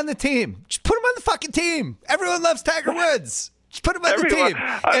tweeted it. Put him on the team. Just put him on the fucking team. Everyone loves Tiger Woods. Just put him on the team.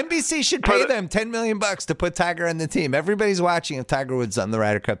 NBC should pay them $10 million to put Tiger on the team. Everybody's watching if Tiger Woods on the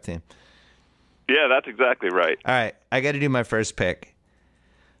Ryder Cup team. Yeah, that's exactly right. All right, I got to do my first pick.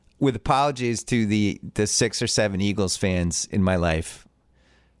 With apologies to the 6 or 7 Eagles fans in my life,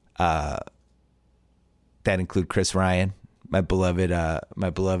 that include Chris Ryan, my beloved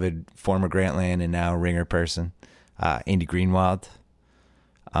former Grantland and now Ringer person, Andy Greenwald,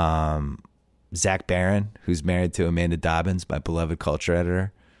 Zach Barron, who's married to Amanda Dobbins, my beloved culture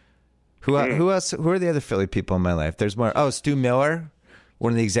editor. Who else? Who are the other Philly people in my life? There's more. Oh, Stu Miller,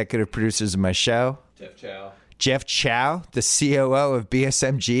 one of the executive producers of my show. Jeff Chow, the COO of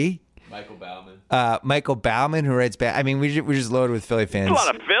BSMG. Michael Bauman, who writes back. I mean, we're just loaded with Philly fans. It's a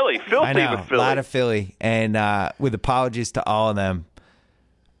lot of Philly. I know, a lot of Philly. And with apologies to all of them,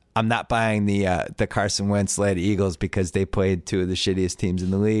 I'm not buying the Carson Wentz-led Eagles because they played 2 of the shittiest teams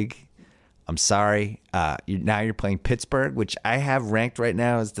in the league. I'm sorry. Now you're playing Pittsburgh, which I have ranked right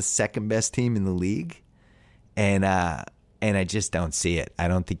now as the 2nd best team in the league. And I just don't see it. I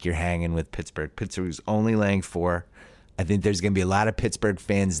don't think you're hanging with Pittsburgh. Pittsburgh's only laying 4. I think there's going to be a lot of Pittsburgh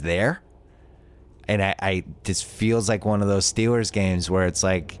fans there. And I just feels like one of those Steelers games where it's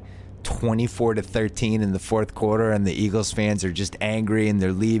like 24-13 in the 4th quarter and the Eagles fans are just angry and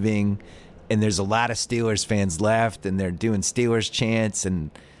they're leaving. And there's a lot of Steelers fans left and they're doing Steelers chants, and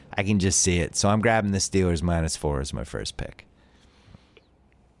I can just see it. So I'm grabbing the Steelers -4 as my first pick.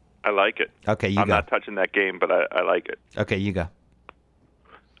 I like it. Okay, I'm not touching that game, but I like it. Okay, you go.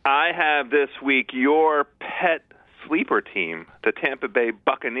 I have this week your pet sleeper team, the Tampa Bay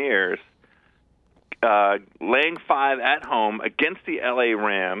Buccaneers, laying 5 at home against the LA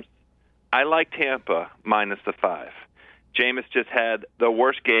Rams. I like Tampa -5. Jameis just had the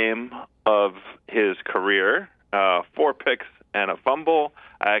worst game of his career, 4 picks and a fumble.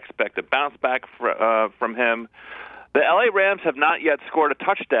 I expect a bounce back from him. The LA Rams have not yet scored a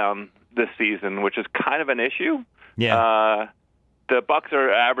touchdown this season, which is kind of an issue. Yeah. The Bucs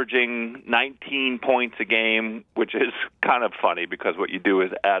are averaging 19 points a game, which is kind of funny because what you do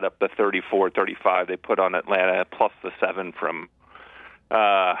is add up the 34, 35 they put on Atlanta plus the 7 from,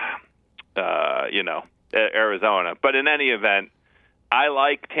 Arizona. But in any event, I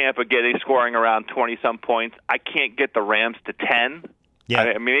like Tampa scoring around 20-some points. I can't get the Rams to 10. Yeah.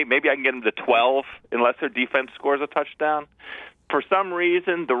 I mean, maybe I can get them to 12 unless their defense scores a touchdown. For some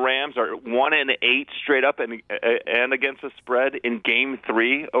reason, the Rams are 1-8 straight up and against the spread in Game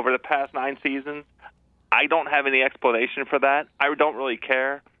 3 over the past 9 seasons. I don't have any explanation for that. I don't really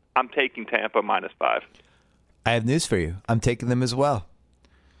care. I'm taking Tampa -5. I have news for you. I'm taking them as well.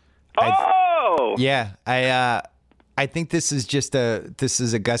 Oh! I think this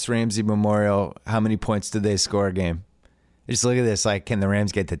is a Gus Ramsey memorial. How many points did they score a game? Just look at this. Like, can the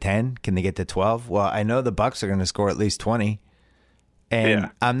Rams get to 10? Can they get to 12? Well, I know the Bucs are going to score at least 20.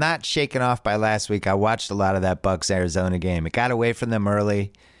 And I'm not shaken off by last week. I watched a lot of that Bucs-Arizona game. It got away from them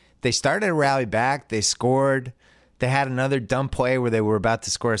early. They started to rally back. They scored. They had another dumb play where they were about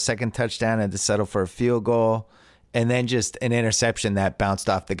to score a second touchdown and had to settle for a field goal. And then just an interception that bounced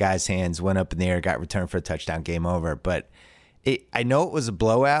off the guy's hands, went up in the air, got returned for a touchdown, game over. But I know it was a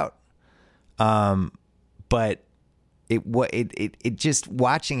blowout, but it just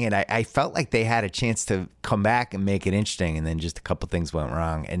watching it, I felt like they had a chance to come back and make it interesting, and then just a couple things went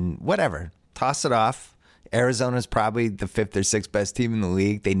wrong. And whatever, toss it off. Arizona's probably the 5th or 6th best team in the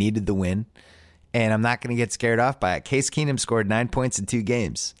league. They needed the win, and I'm not going to get scared off by it. Case Keenum scored 9 points in 2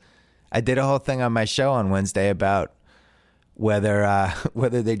 games. I did a whole thing on my show on Wednesday about whether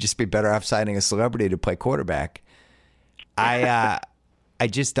they'd just be better off signing a celebrity to play quarterback. I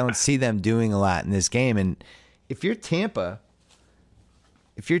just don't see them doing a lot in this game. And if you're Tampa,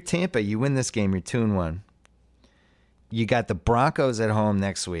 you win this game, you're 2-1. You got the Broncos at home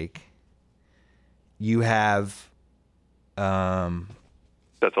next week. You have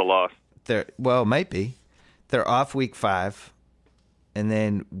that's a loss. It might be. They're off week 5. And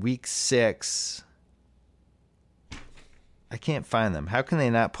then week 6, I can't find them. How can they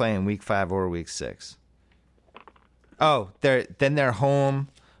not play in week 5 or week 6? Oh, they're home.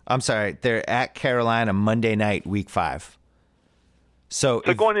 I'm sorry, they're at Carolina Monday night, week 5. So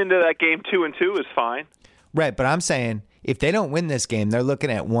going into that game 2-2 is fine. Right, but I'm saying if they don't win this game, they're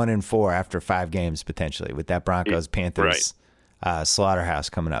looking at 1-4 after 5 games potentially with that Broncos Panthers slaughterhouse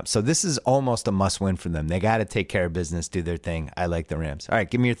coming up. So this is almost a must win for them. They got to take care of business, do their thing. I like the Rams. All right,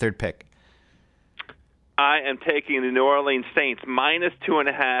 give me your third pick. I am taking the New Orleans Saints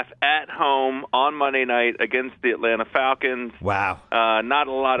 -2.5 at home on Monday night against the Atlanta Falcons. Wow. Not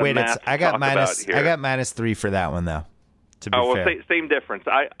a lot of math I got about here. I got -3 for that one though. To be fair. Same difference.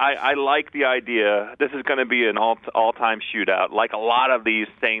 I like the idea. This is going to be an all-time shootout. Like a lot of these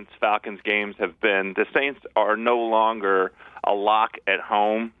Saints-Falcons games have been, the Saints are no longer a lock at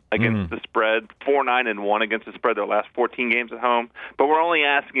home against the spread, 4-9-1 against the spread their last 14 games at home. But we're only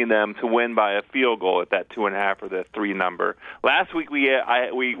asking them to win by a field goal at that 2.5 or the 3 number. Last week we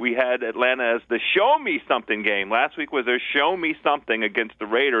had Atlanta as the show me something game. Last week was their show me something against the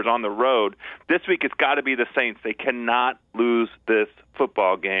Raiders on the road. This week it's got to be the Saints. They cannot lose this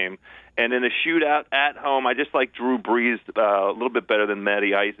football game. And in a shootout at home, I just like Drew Brees a little bit better than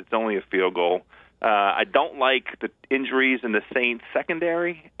Matty Ice. It's only a field goal. I don't like the injuries in the Saints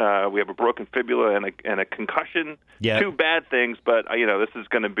secondary. We have a broken fibula and a concussion. Yep. 2 bad things, but this is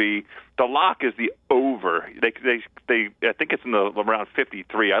going to be the lock is the over. They I think it's in the around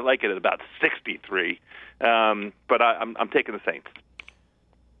 53. I like it at about 63. But I'm taking the Saints.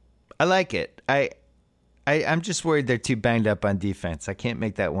 I like it. I'm just worried they're too banged up on defense. I can't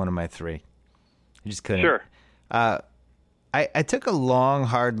make that one of my 3. I just couldn't. Sure. I took a long,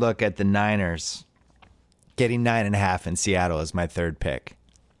 hard look at the Niners getting 9.5 in Seattle as my third pick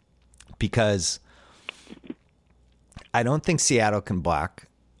because I don't think Seattle can block.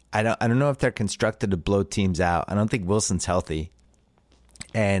 I don't know if they're constructed to blow teams out. I don't think Wilson's healthy.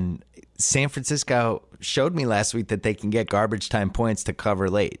 And San Francisco showed me last week that they can get garbage time points to cover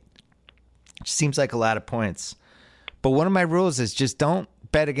late. Which seems like a lot of points. But one of my rules is just don't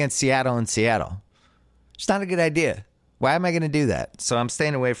bet against Seattle in Seattle. It's not a good idea. Why am I going to do that? So I'm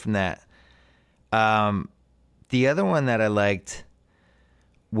staying away from that. The other one that I liked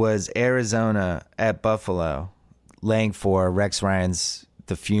was Arizona at Buffalo, laying 4. Rex Ryan's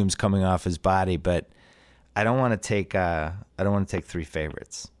the fumes coming off his body, but I don't want to take 3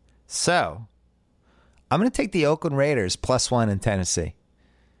 favorites. So I'm going to take the Oakland Raiders +1 in Tennessee,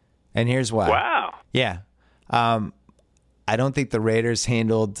 and here's why. Wow. Yeah, I don't think the Raiders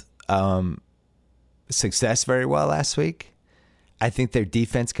handled success very well last week. I think their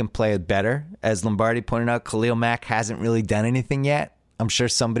defense can play it better. As Lombardi pointed out, Khalil Mack hasn't really done anything yet. I'm sure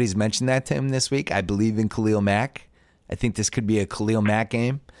somebody's mentioned that to him this week. I believe in Khalil Mack. I think this could be a Khalil Mack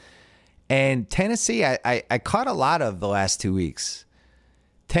game. And Tennessee, I caught a lot of the last 2 weeks.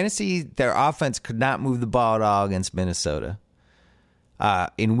 Tennessee, their offense could not move the ball at all against Minnesota.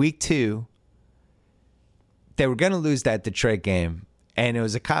 In week 2, they were going to lose that Detroit game. And it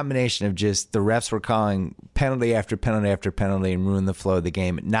was a combination of just the refs were calling penalty after penalty after penalty and ruined the flow of the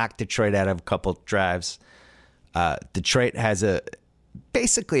game. It knocked Detroit out of a couple drives. Detroit has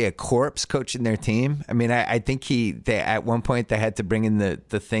basically a corpse coaching their team. I mean, I think they at one point they had to bring in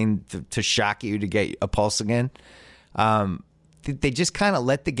the thing to shock you to get a pulse again. They just kind of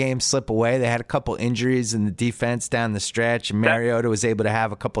let the game slip away. They had a couple injuries in the defense down the stretch, and Mariota was able to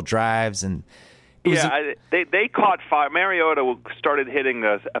have a couple drives and. They caught fire. Mariota started hitting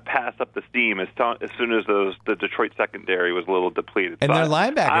a pass up the seam as soon as the Detroit secondary was a little depleted. And their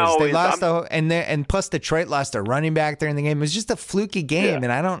linebackers, they lost and plus Detroit lost a running back during the game. It was just a fluky game,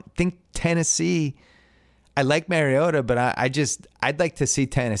 and I don't think Tennessee. I like Mariota, but I'd like to see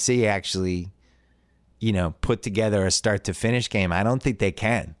Tennessee actually, put together a start to finish game. I don't think they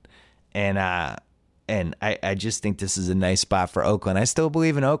can, and And I just think this is a nice spot for Oakland. I still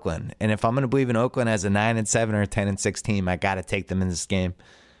believe in Oakland. And if I'm going to believe in Oakland as a 9-7 or a 10-6 team, I got to take them in this game.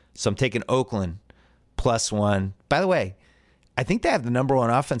 So I'm taking Oakland +1. By the way, I think they have the number 1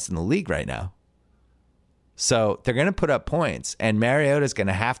 offense in the league right now. So they're going to put up points. And Mariota's going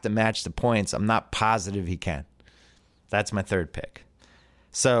to have to match the points. I'm not positive he can. That's my third pick.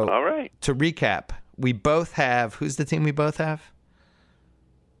 So all right. To recap, we both have, who's the team we both have?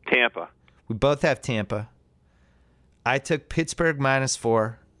 Tampa. We both have Tampa. I took Pittsburgh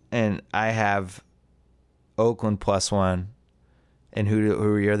 -4, and I have Oakland +1. And who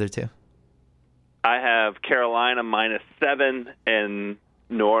are your other two? I have Carolina -7 and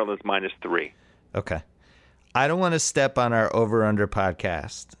New Orleans -3. Okay. I don't want to step on our over-under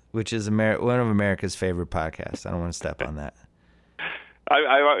podcast, which is one of America's favorite podcasts. I don't want to step on that.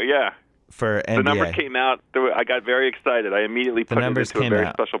 Yeah. For NBA. The number came out. I got very excited. I immediately put it into a very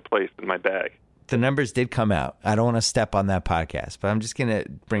special place in my bag. The numbers did come out. I don't want to step on that podcast, but I'm just going to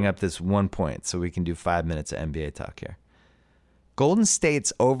bring up this one point so we can do 5 minutes of NBA talk here. Golden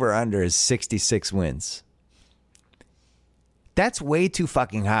State's over-under is 66 wins. That's way too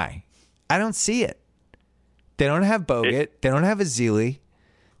fucking high. I don't see it. They don't have Bogut. They don't have Azili.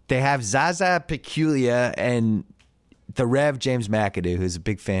 They have Zaza Pachulia and the Rev James McAdoo, who's a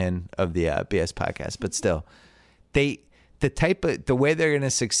big fan of the BS podcast. But still, the way they're going to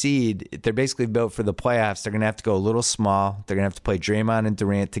succeed, they're basically built for the playoffs. They're going to have to go a little small. They're going to have to play Draymond and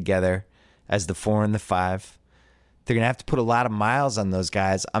Durant together as the 4 and the 5. They're going to have to put a lot of miles on those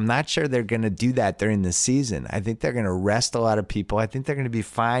guys. I'm not sure they're going to do that during the season. I think they're going to rest a lot of people. I think they're going to be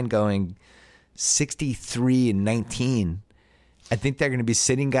fine going 63-19. I think they're going to be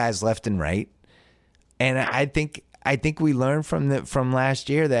sitting guys left and right. And I think we learned from last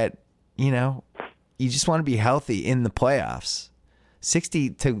year that, you just want to be healthy in the playoffs.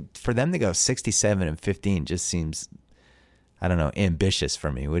 For them to go 67-15 just seems, I don't know, ambitious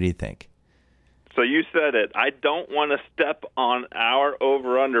for me. What do you think? So you said it. I don't want to step on our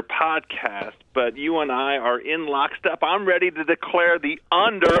over-under podcast, but you and I are in lockstep. I'm ready to declare the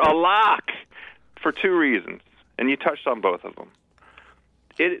under a lock for 2 reasons, and you touched on both of them.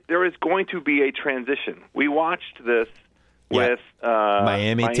 There is going to be a transition. We watched this with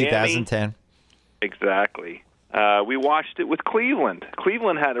Miami 2010. Exactly. We watched it with Cleveland.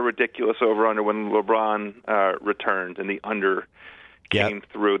 Cleveland had a ridiculous over-under when LeBron returned, and the under came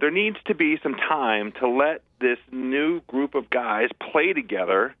through. There needs to be some time to let this new group of guys play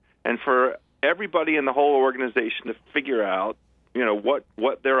together, and for everybody in the whole organization to figure out,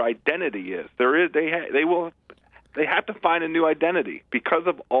 what their identity is. They have to find a new identity because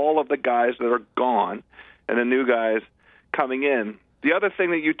of all of the guys that are gone and the new guys coming in. The other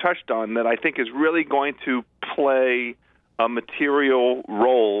thing that you touched on that I think is really going to play a material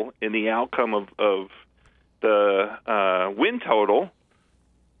role in the outcome of the win total,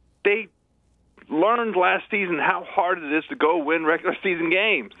 they learned last season how hard it is to go win regular season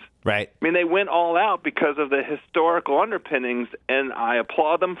games. Right. I mean, they went all out because of the historical underpinnings, and I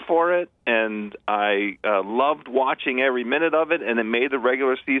applaud them for it, and I loved watching every minute of it, and it made the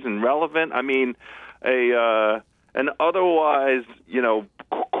regular season relevant. I mean, an otherwise,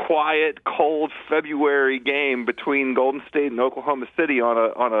 quiet, cold February game between Golden State and Oklahoma City on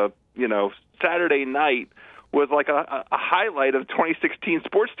a Saturday night was like a highlight of 2016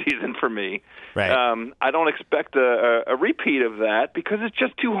 sports season for me. Right. I don't expect a repeat of that because it's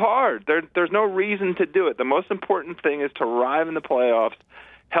just too hard. There's no reason to do it. The most important thing is to arrive in the playoffs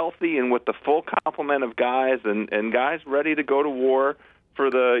healthy and with the full complement of guys and guys ready to go to war for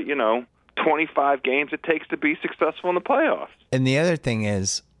the 25 games it takes to be successful in the playoffs. And the other thing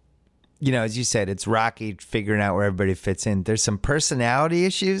is, as you said, it's rocky figuring out where everybody fits in. There's some personality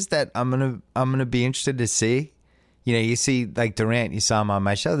issues that I'm gonna be interested to see. You see like Durant, you saw him on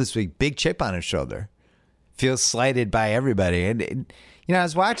my show this week, big chip on his shoulder, feels slighted by everybody. And I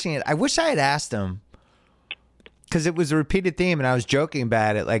was watching it. I wish I had asked him because it was a repeated theme, and I was joking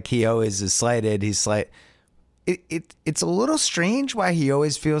about it, like he always is slighted. He's it's a little strange why he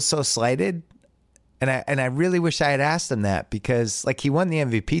always feels so slighted. And I really wish I had asked him that because, like, he won the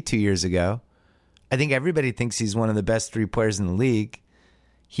MVP 2 years ago. I think everybody thinks he's one of the best 3 players in the league.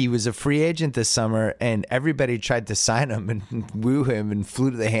 He was a free agent this summer, and everybody tried to sign him and woo him and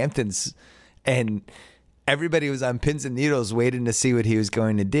flew to the Hamptons. And everybody was on pins and needles waiting to see what he was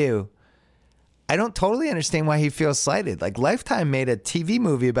going to do. I don't totally understand why he feels slighted. Like, Lifetime made a TV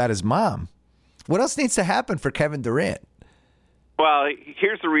movie about his mom. What else needs to happen for Kevin Durant? Well,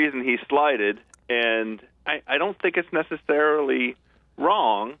 here's the reason he's slighted. And I don't think it's necessarily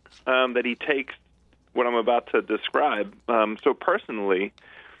wrong that he takes what I'm about to describe so personally.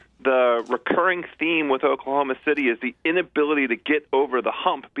 the recurring theme with Oklahoma City is the inability to get over the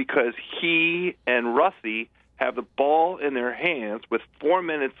hump because he and Russie have the ball in their hands with 4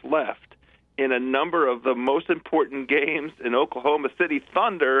 minutes left in a number of the most important games in Oklahoma City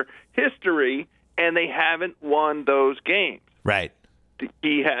Thunder history, and they haven't won those games. Right.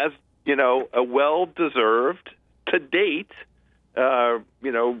 He has, a well-deserved, to date,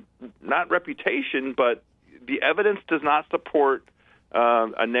 not reputation, but the evidence does not support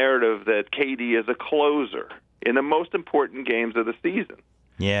a narrative that KD is a closer in the most important games of the season.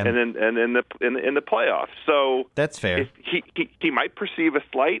 Yeah, and in the playoffs. So that's fair. He might perceive a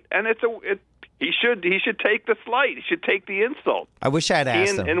slight, and he should take the slight. He should take the insult. I wish I had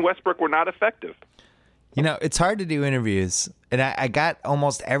asked him. And Westbrook were not effective. It's hard to do interviews, and I got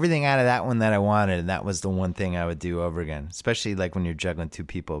almost everything out of that one that I wanted, and that was the one thing I would do over again, especially like when you're juggling two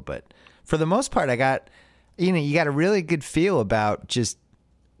people. But for the most part, I got, you got a really good feel about just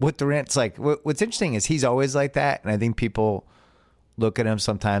what Durant's like. What's interesting is he's always like that, and I think people look at him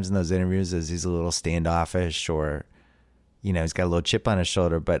sometimes in those interviews as he's a little standoffish or, he's got a little chip on his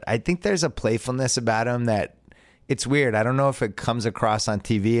shoulder. But I think there's a playfulness about him that it's weird. I don't know if it comes across on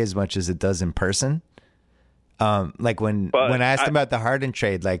TV as much as it does in person. Like when I asked him about the Harden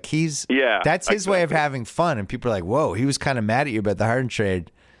trade, like that's his way of having fun, and people are like, "Whoa, he was kind of mad at you about the Harden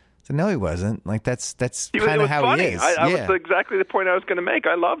trade." So no, he wasn't. Like that's kind of how funny. he is. I was exactly the point I was going to make.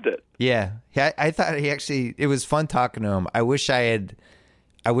 I loved it. Yeah, I thought it was fun talking to him. I wish I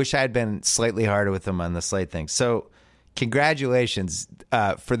had been slightly harder with him on the slight thing. So, congratulations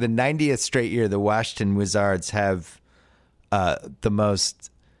for the 90th straight year. The Washington Wizards have the most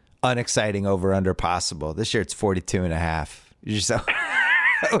unexciting over-under possible. This year it's 42.5. You're so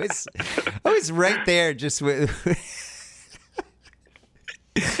I was right there just with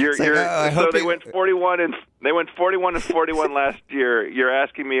they went 41 and 41 last year. You're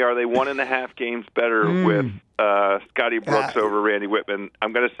asking me, are they 1.5 games better with Scotty Brooks over Randy Whitman?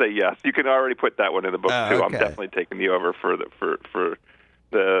 I'm going to say yes. You can already put that one in the book too. Okay. I'm definitely taking the over for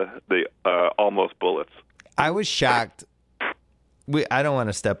the almost bullets. I was shocked. I don't want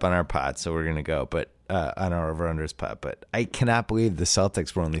to step on our pot, so we're going to go, but on our over-unders pot. But I cannot believe the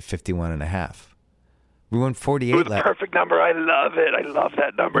Celtics were only 51.5. We won 48. It was a perfect number. I love it. I love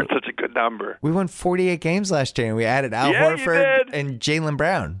that number. It's such a good number. We won 48 games last year, and we added Al Horford and Jaylen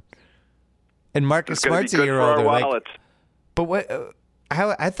Brown, and Marcus Smart's a year older. But what?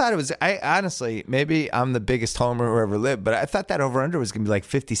 I thought it was. I honestly, maybe I'm the biggest homer who ever lived, but I thought that over/under was going to be like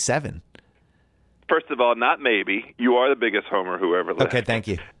 57. First of all, not maybe. You are the biggest homer who ever lived. Okay, thank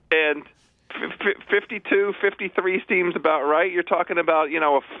you. And 52, 53 seems about right. You're talking about,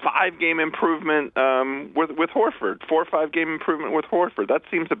 a 5-game improvement with Horford, 4 or 5 game improvement with Horford. That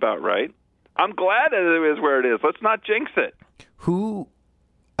seems about right. I'm glad that it is where it is. Let's not jinx it. Who,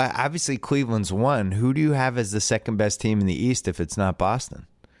 obviously Cleveland's won. Who do you have as the second best team in the East if it's not Boston?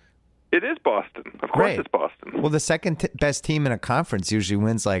 It is Boston. Of course it's Boston. Well, the second best team in a conference usually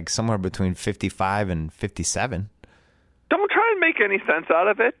wins like somewhere between 55 and 57. Don't try and make any sense out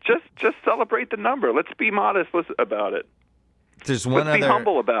of it. Just celebrate the number. Let's be modest about it. Let's be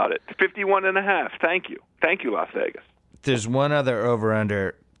humble about it. 51.5. Thank you, Las Vegas. There's one other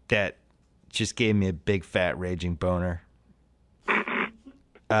over/under that just gave me a big fat raging boner.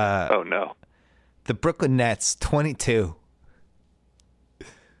 Oh no! The Brooklyn Nets 22.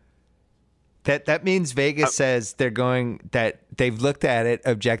 That means Vegas says that they've looked at it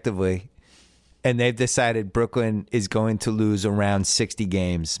objectively, and they've decided Brooklyn is going to lose around 60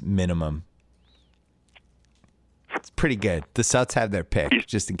 games minimum. It's pretty good. The Celtics have their pick,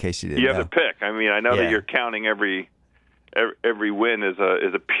 just in case you didn't know. You have the pick. I mean, I know that you're counting every win as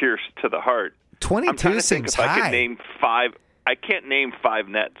a pierce to the heart. 22 seems high. I could name 5. I can't name 5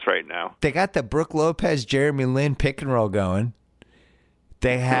 Nets right now. They got the Brook Lopez, Jeremy Lin pick and roll going.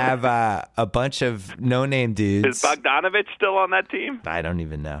 They have a bunch of no-name dudes. Is Bogdanovich still on that team? I don't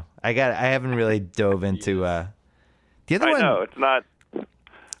even know. I haven't really dove into the other one. I know it's not.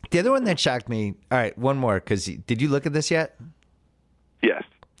 The other one that shocked me. All right, one more. Because did you look at this yet? Yes.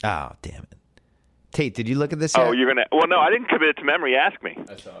 Oh, damn it, Tate. Did you look at this yet? Oh, you're gonna. Well, no, I didn't commit it to memory. Ask me.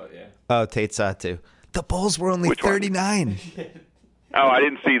 I saw it. Yeah. Oh, Tate saw it too. The Bulls were only 39. Oh, I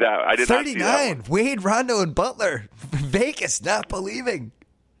didn't see that. I did 39. not see that one. Wade, Rondo, and Butler. Vegas not believing.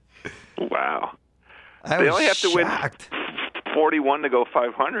 Wow. They only have to win 41 to go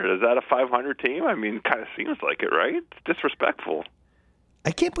 500. Is that a 500 team? I mean, it kind of seems like it, right? It's disrespectful.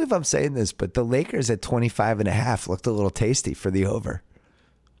 I can't believe I'm saying this, but the Lakers at 25.5 looked a little tasty for the over.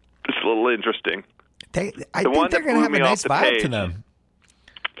 It's a little interesting. I think they're going to have a nice vibe to them.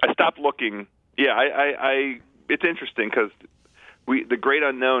 I stopped looking. Yeah, I it's interesting because the great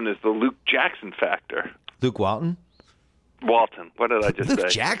unknown is the Luke Jackson factor. Luke Walton? Walton. What did I just say? Luke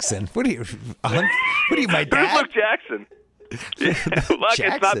Jackson? What are you, my dad? Who's Luke Jackson? Look,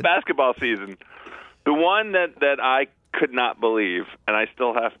 it's not basketball season. The one that I could not believe, and I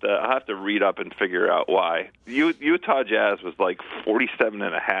still have to read up and figure out why. Utah Jazz was like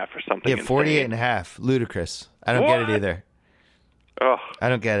 47.5 or something. Yeah, 48.5. Ludicrous. I don't get it either. Oh, I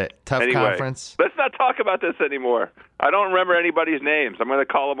don't get it. Tough conference. Let's not talk about this anymore. I don't remember anybody's names. I'm going to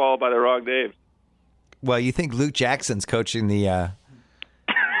call them all by the wrong names. Well, you think Luke Jackson's coaching the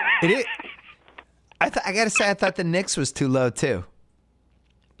it is. I got to say, I thought the Knicks was too low, too.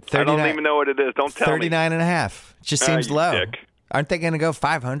 I don't even know what it is. Don't tell 39 me. 39.5. It just seems low. Dick. Aren't they going to go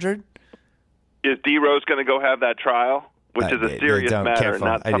 500? Is D-Rose going to go have that trial? Which is a serious matter,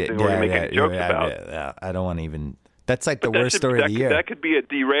 not something we're making jokes about. I don't want to even... That's like the worst story of the year. That could be a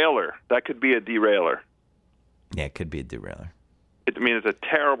derailer. Yeah, it could be a derailer. It's a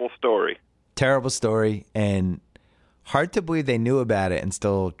terrible story. Terrible story, and hard to believe they knew about it and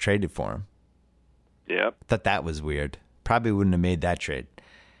still traded for him. Yep. I thought that was weird. Probably wouldn't have made that trade.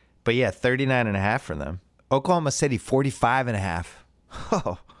 But yeah, 39.5 for them. Oklahoma City, 45.5.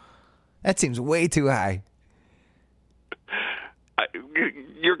 Oh, that seems way too high.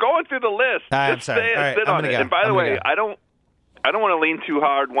 You're going through the list. I'm Just sorry. stay All and right, sit on it. And by the way, I don't want to lean too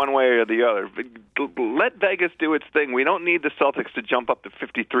hard one way or the other. Let Vegas do its thing. We don't need the Celtics to jump up to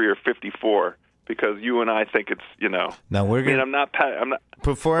 53 or 54 because you and I think it's, No, we're going. I'm not.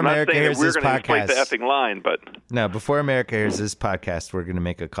 Before I'm America not saying hears that we're this going to inflate podcast, the effing line, but no. Before America hears this podcast, we're going to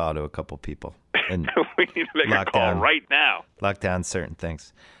make a call to a couple people and we need to make a call right now. Lock down certain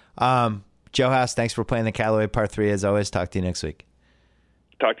things. Joe House, thanks for playing the Callaway Part 3. As always, talk to you next week.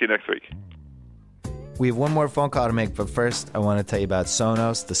 Talk to you next week. We have one more phone call to make, but first I want to tell you about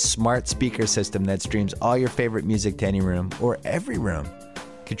Sonos, the smart speaker system that streams all your favorite music to any room or every room.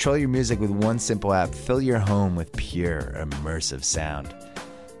 Control your music with one simple app. Fill your home with pure, immersive sound.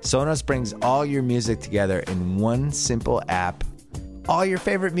 Sonos brings all your music together in one simple app. All your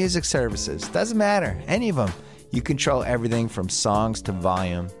favorite music services. Doesn't matter. Any of them. You control everything from songs to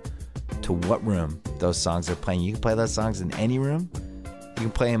volume to what room those songs are playing. You can play those songs in any room. You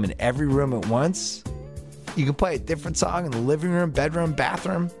can play them in every room at once. You can play a different song in the living room, bedroom,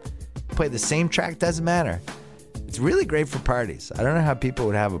 bathroom. Play the same track, doesn't matter. It's really great for parties. I don't know how people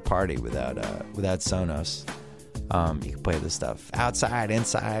would have a party without Sonos. You can play this stuff outside,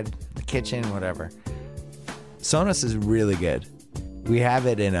 inside, the kitchen, whatever. Sonos is really good. We have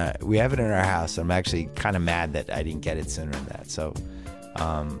it in our house. I'm actually kind of mad that I didn't get it sooner than that. So,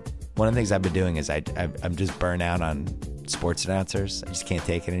 one of the things I've been doing is I'm just burnt out on sports announcers. I just can't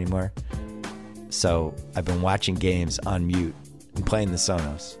take it anymore. So I've been watching games on mute and playing the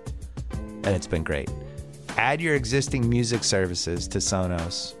Sonos, and it's been great. Add your existing music services to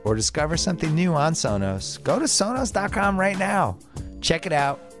Sonos or discover something new on Sonos. Go to Sonos.com right now. Check it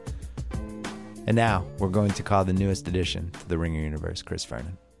out. And now we're going to call the newest addition to the Ringer universe, Chris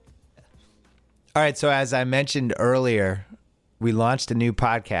Vernon. All right, so as I mentioned earlier, we launched a new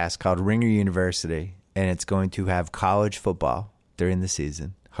podcast called Ringer University, and it's going to have college football during the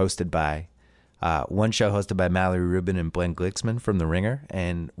season, hosted by one show hosted by Mallory Rubin and Glenn Glicksman from The Ringer,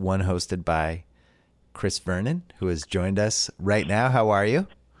 and one hosted by Chris Vernon, who has joined us right now. How are you?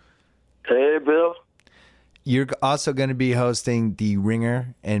 Hey, Bill. You're also going to be hosting the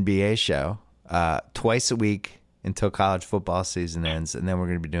Ringer NBA show twice a week until college football season ends, and then we're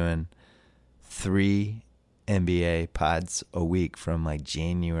going to be doing 3 NBA pods a week from like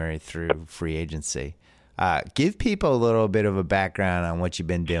January through free agency. Give people a little bit of a background on what you've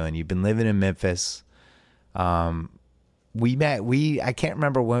been doing. You've been living in Memphis. I can't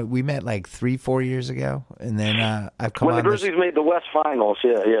remember when we met, like 3-4 years ago, and then I've come when the Grizzlies made the West Finals.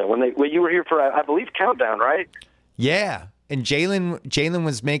 Yeah. When you were here for, I believe, Countdown, right? Yeah, and Jalen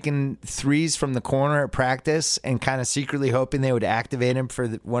was making threes from the corner at practice, and kind of secretly hoping they would activate him for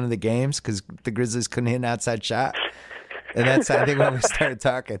one of the games because the Grizzlies couldn't hit an outside shot. And that's, I think, when we started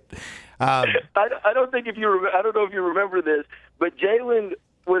talking. I don't know if you remember this, but Jalen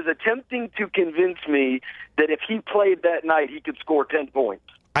was attempting to convince me that if he played that night, he could score 10 points.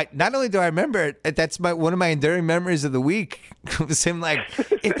 Not only do I remember it, that's one of my enduring memories of the week. It was him like,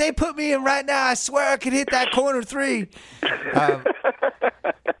 if they put me in right now, I swear I could hit that corner 3.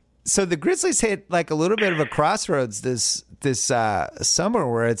 So the Grizzlies hit like a little bit of a crossroads this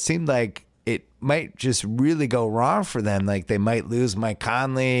summer where it seemed like it might just really go wrong for them. Like they might lose Mike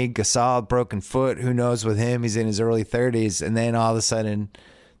Conley, Gasol, broken foot. Who knows with him? He's in his early 30s. And then all of a sudden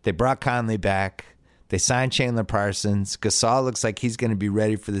they brought Conley back. They signed Chandler Parsons. Gasol looks like he's going to be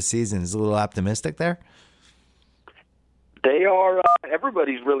ready for the season. Is a little optimistic there? They are.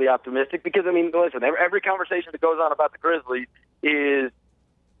 Everybody's really optimistic because, I mean, listen, every conversation that goes on about the Grizzlies is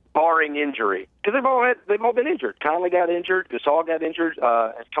barring injury because they've all been injured. Conley got injured. Gasol got injured.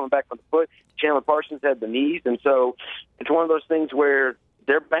 Is coming back from the foot. Chandler Parsons had the knees, and so it's one of those things where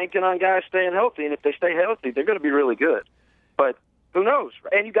they're banking on guys staying healthy, and if they stay healthy, they're going to be really good. But who knows?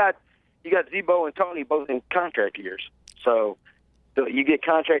 And you got Zebo and Tony both in contract years, so you get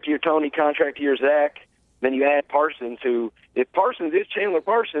contract year Tony, contract year Zach. Then you add Parsons, who, if Parsons is Chandler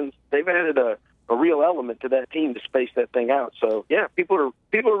Parsons, they've added a real element to that team to space that thing out. So, yeah, people are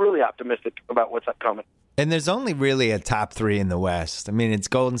really optimistic about what's upcoming. And there's only really a top three in the West. I mean, it's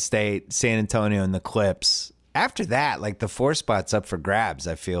Golden State, San Antonio, and the Clips. After that, like, the 4 spot's up for grabs,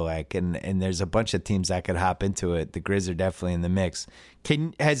 I feel like, and there's a bunch of teams that could hop into it. The Grizz are definitely in the mix.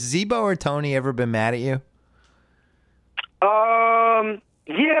 Has Zebo or Tony ever been mad at you?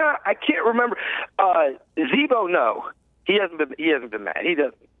 Yeah, I can't remember. Zebo, no, he hasn't been mad. He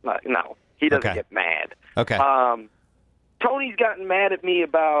doesn't. No, he doesn't get mad. Okay. Tony's gotten mad at me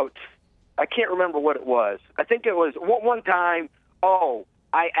about. I can't remember what it was. I think it was one time. Oh,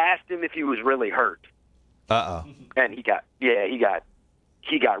 I asked him if he was really hurt. And he got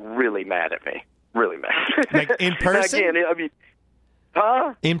really mad at me. Really mad. Like in person? Again, I mean,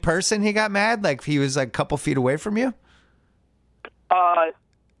 huh? In person, he got mad. Like he was like a couple feet away from you.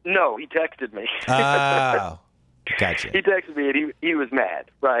 No, he texted me. Oh, gotcha. He texted me and he was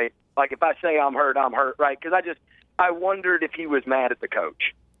mad, right? Like if I say I'm hurt, right? Because I wondered if he was mad at the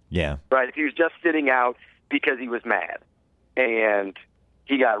coach. Yeah. Right. If he was just sitting out because he was mad, and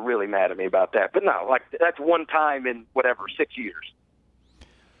he got really mad at me about that. But no, like that's one time in 6 years.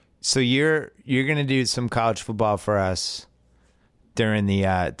 So you're gonna do some college football for us during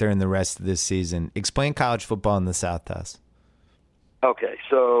the rest of this season. Explain college football in the South to us. Okay,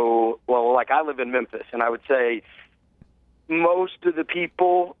 so, like I live in Memphis, and I would say most of the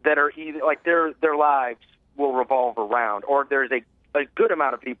people that are either, like their lives will revolve around, or there's a good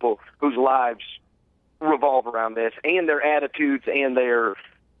amount of people whose lives revolve around this, and their attitudes and their,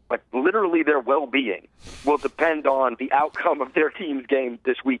 like literally their well-being will depend on the outcome of their team's game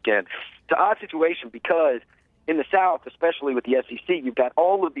this weekend. It's an odd situation because in the South, especially with the SEC, you've got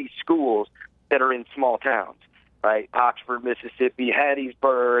all of these schools that are in small towns. Right, Oxford, Mississippi,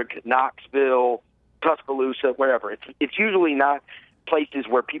 Hattiesburg, Knoxville, Tuscaloosa, wherever. It's usually not places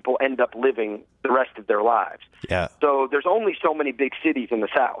where people end up living the rest of their lives. Yeah. So there's only so many big cities in the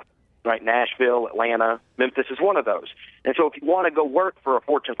South, right? Nashville, Atlanta, Memphis is one of those. And so if you want to go work for a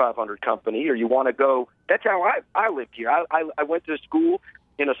Fortune 500 company, or you want to go, that's how I lived here. I went to school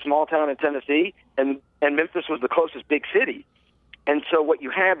in a small town in Tennessee, and Memphis was the closest big city. And so what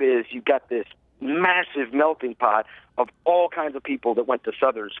you have is you've got this massive melting pot of all kinds of people that went to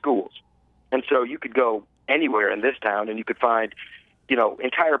Southern schools. And so you could go anywhere in this town and you could find,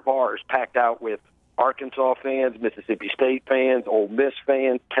 entire bars packed out with Arkansas fans, Mississippi State fans, Ole Miss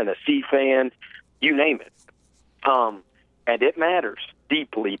fans, Tennessee fans, you name it. And it matters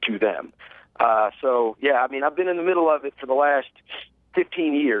deeply to them. So, yeah, I mean, I've been in the middle of it for the last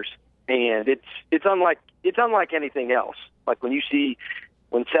 15 years, and it's unlike anything else. Like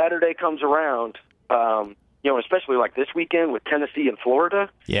when Saturday comes around, especially like this weekend with Tennessee and Florida.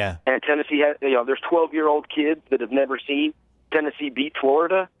 Yeah. And Tennessee has, there's 12-year-old kids that have never seen Tennessee beat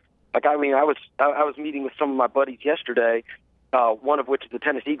Florida. Like, I mean, I was meeting with some of my buddies yesterday, one of which is a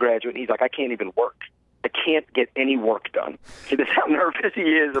Tennessee graduate, and he's like, I can't even work. I can't get any work done. That's how nervous he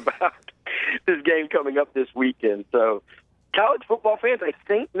is about this game coming up this weekend. So college football fans, I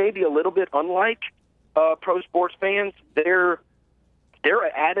think maybe a little bit unlike pro sports fans, their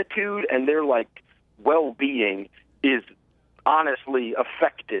attitude and their well-being is honestly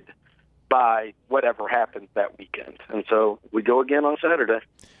affected by whatever happens that weekend. And so we go again on Saturday.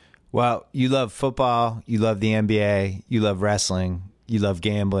 Well, you love football, you love the NBA, you love wrestling, you love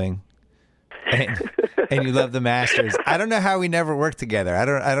gambling, and you love the Masters. I don't know how we never worked together. I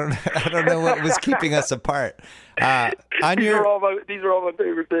don't know what was keeping us apart. These are all my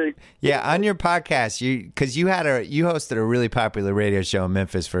favorite things. Yeah, on your podcast, because you hosted a really popular radio show in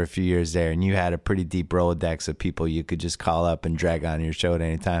Memphis for a few years there, and you had a pretty deep Rolodex of people you could just call up and drag on your show at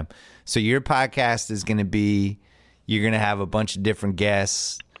any time. So your podcast is going to be, you're going to have a bunch of different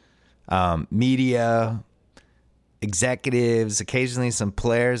guests, media, executives, occasionally some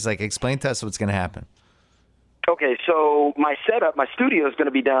players. Like, explain to us what's going to happen. Okay, so my studio is going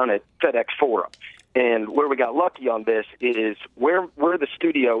to be down at FedEx Forum. And where we got lucky on this is where the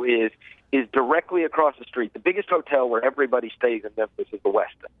studio is directly across the street. The biggest hotel where everybody stays in Memphis is the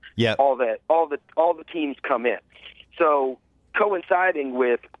Westin. Yeah. All the teams come in. So coinciding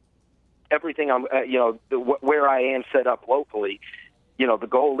with everything I'm, where I am set up locally, the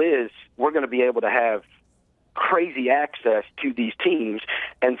goal is we're going to be able to have crazy access to these teams.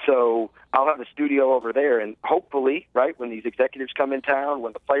 And so I'll have a studio over there, and hopefully, right, when these executives come in town,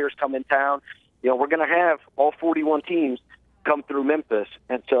 when the players come in town, we're going to have all 41 teams come through Memphis.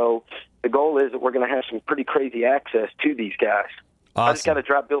 And so the goal is that we're going to have some pretty crazy access to these guys. Awesome. I just got to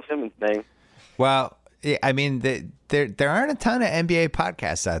drop Bill Simmons' name. Well, I mean, there aren't a ton of NBA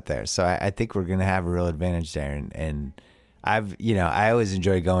podcasts out there, so I think we're going to have a real advantage there. And I always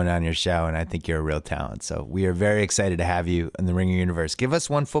enjoy going on your show, and I think you're a real talent. So we are very excited to have you in the Ringer universe. Give us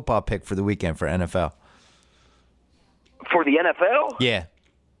one football pick for the weekend for NFL. For the NFL? Yeah.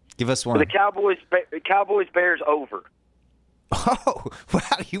 Give us one. For the Cowboys Bears over. Oh, wow.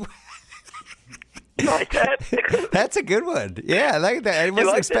 You like that? That's a good one. Yeah, I like that. I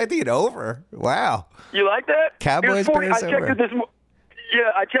wasn't expecting it over. Wow. You like that? Cowboys Bears over.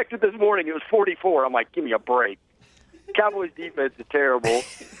 I checked it this morning. It was 44. I'm like, give me a break. Cowboys defense is terrible,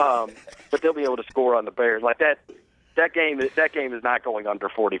 but they'll be able to score on the Bears. Like that game is not going under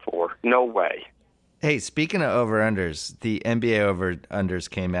 44. No way. Hey, speaking of over-unders, the NBA over-unders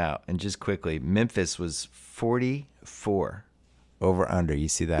came out, and just quickly, Memphis was 44 over-under. You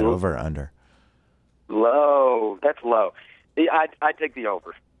see that? Over-under. Low. That's low. I'd take the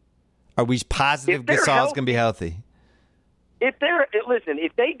over. Are we positive Gasol's going to be healthy? If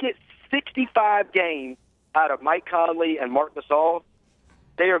they get 65 games out of Mike Conley and Mark Gasol,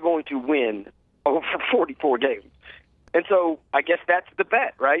 they are going to win over 44 games. And so I guess that's the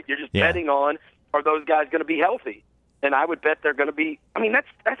bet, right? You're just betting on, are those guys going to be healthy? And I would bet they're going to be. I mean,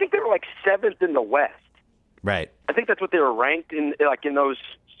 I think they were like 7th in the West. Right. I think that's what they were ranked in those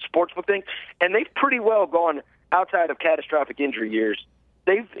sportsbook things. And they've pretty well gone outside of catastrophic injury years.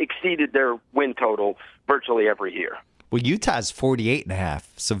 They've exceeded their win total virtually every year. Well, Utah's 48.5.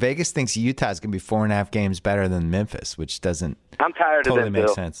 So Vegas thinks Utah's going to be 4.5 games better than Memphis, which doesn't I'm tired totally of make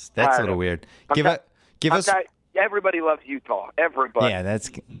Bill. sense. That's a little weird. Give us. Everybody loves Utah. Everybody. Yeah, that's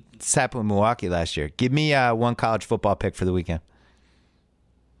happened with Milwaukee last year. Give me one college football pick for the weekend.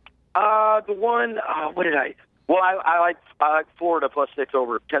 The one. What did I? Well, I like Florida +6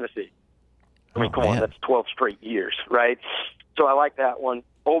 over Tennessee. I mean, come on, that's 12 straight years, right? So I like that one.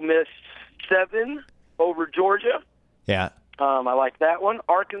 Ole Miss 7 over Georgia. Yeah. I like that one.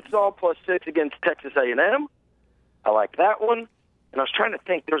 Arkansas +6 against Texas A&M. I like that one. And I was trying to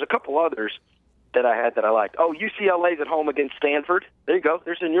think. There was a couple others that I had that I liked. Oh, UCLA's at home against Stanford. There you go.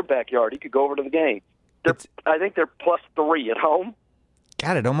 They're in your backyard. You could go over to the game. I think they're +3 at home.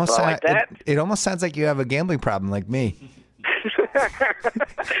 God, it almost it almost sounds like you have a gambling problem like me.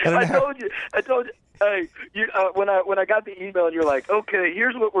 I told you. Hey, when I got the email and you're like, okay,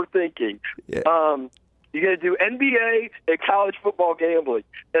 here's what we're thinking. Yeah. You're going to do NBA and college football gambling.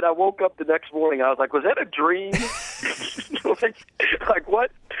 And I woke up the next morning. I was like, was that a dream? like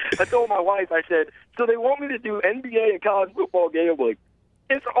what? I told my wife, I said, so they want me to do NBA and college football gambling.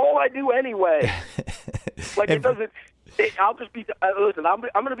 It's all I do anyway. It doesn't. I'll just be. Listen, I'm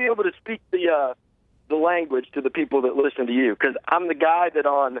going to be able to speak the language to the people that listen to you because I'm the guy that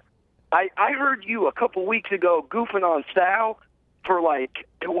I heard you a couple weeks ago goofing on Sal for what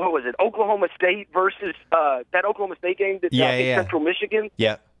was it, Oklahoma State versus that Oklahoma State game that Central Michigan?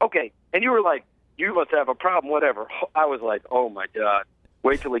 Yeah. Okay, and you were like, you must have a problem, whatever. I was like, oh my God,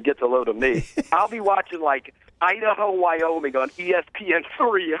 wait till he gets a load of me. I'll be watching Idaho, Wyoming on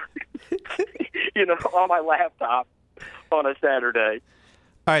ESPN3, on my laptop on a Saturday.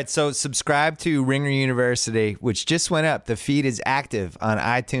 All right, so subscribe to Ringer University, which just went up. The feed is active on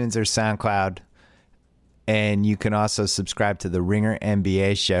iTunes or SoundCloud. And you can also subscribe to the Ringer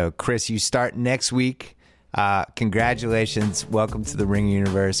NBA show. Chris, you start next week. Congratulations. Welcome to the Ringer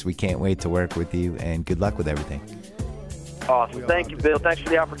universe. We can't wait to work with you, and good luck with everything. Awesome. Thank you, Bill. Thanks for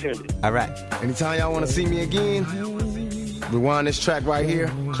the opportunity. All right. Anytime y'all want to see me again, rewind this track right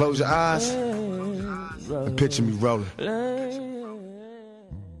here, close your eyes, and picture me rolling.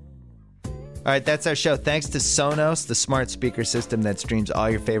 All right, that's our show. Thanks to Sonos, the smart speaker system that streams all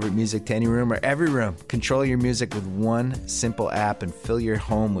your favorite music to any room or every room. Control your music with one simple app and fill your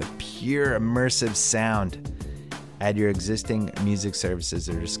home with pure immersive sound. Add your existing music services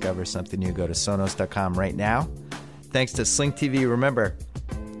or discover something new. Go to Sonos.com right now. Thanks to Sling TV. Remember,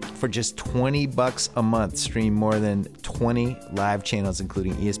 for just $20 a month, stream more than 20 live channels,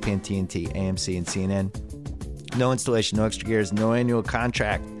 including ESPN, TNT, AMC, and CNN. No installation, no extra gears, no annual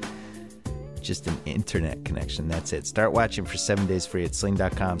contract. Just an internet connection. That's it. Start watching for 7 days free at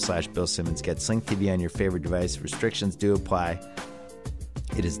sling.com/Bill Simmons. Get Sling TV on your favorite device. Restrictions do apply.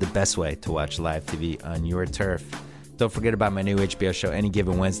 It is the best way to watch live TV on your turf. Don't forget about my new HBO show, Any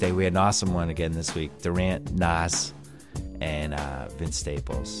Given Wednesday. We had an awesome one again this week. Durant, Nas, and Vince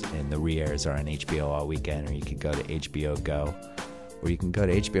Staples. And the re-airs are on HBO all weekend, or you can go to HBO Go, or you can go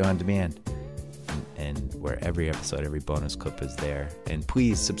to HBO On Demand, and where every episode, every bonus clip is there. And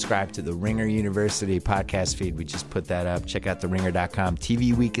please subscribe to the Ringer University podcast feed. We just put that up. Check out theringer.com.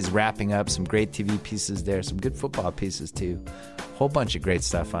 TV Week is wrapping up. Some great TV pieces there. Some good football pieces, too. Whole bunch of great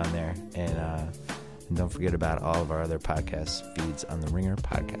stuff on there. And don't forget about all of our other podcast feeds on the Ringer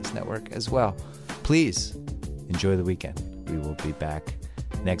Podcast Network as well. Please enjoy the weekend. We will be back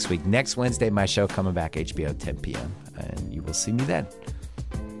next week. Next Wednesday, my show coming back, HBO 10 p.m. And you will see me then.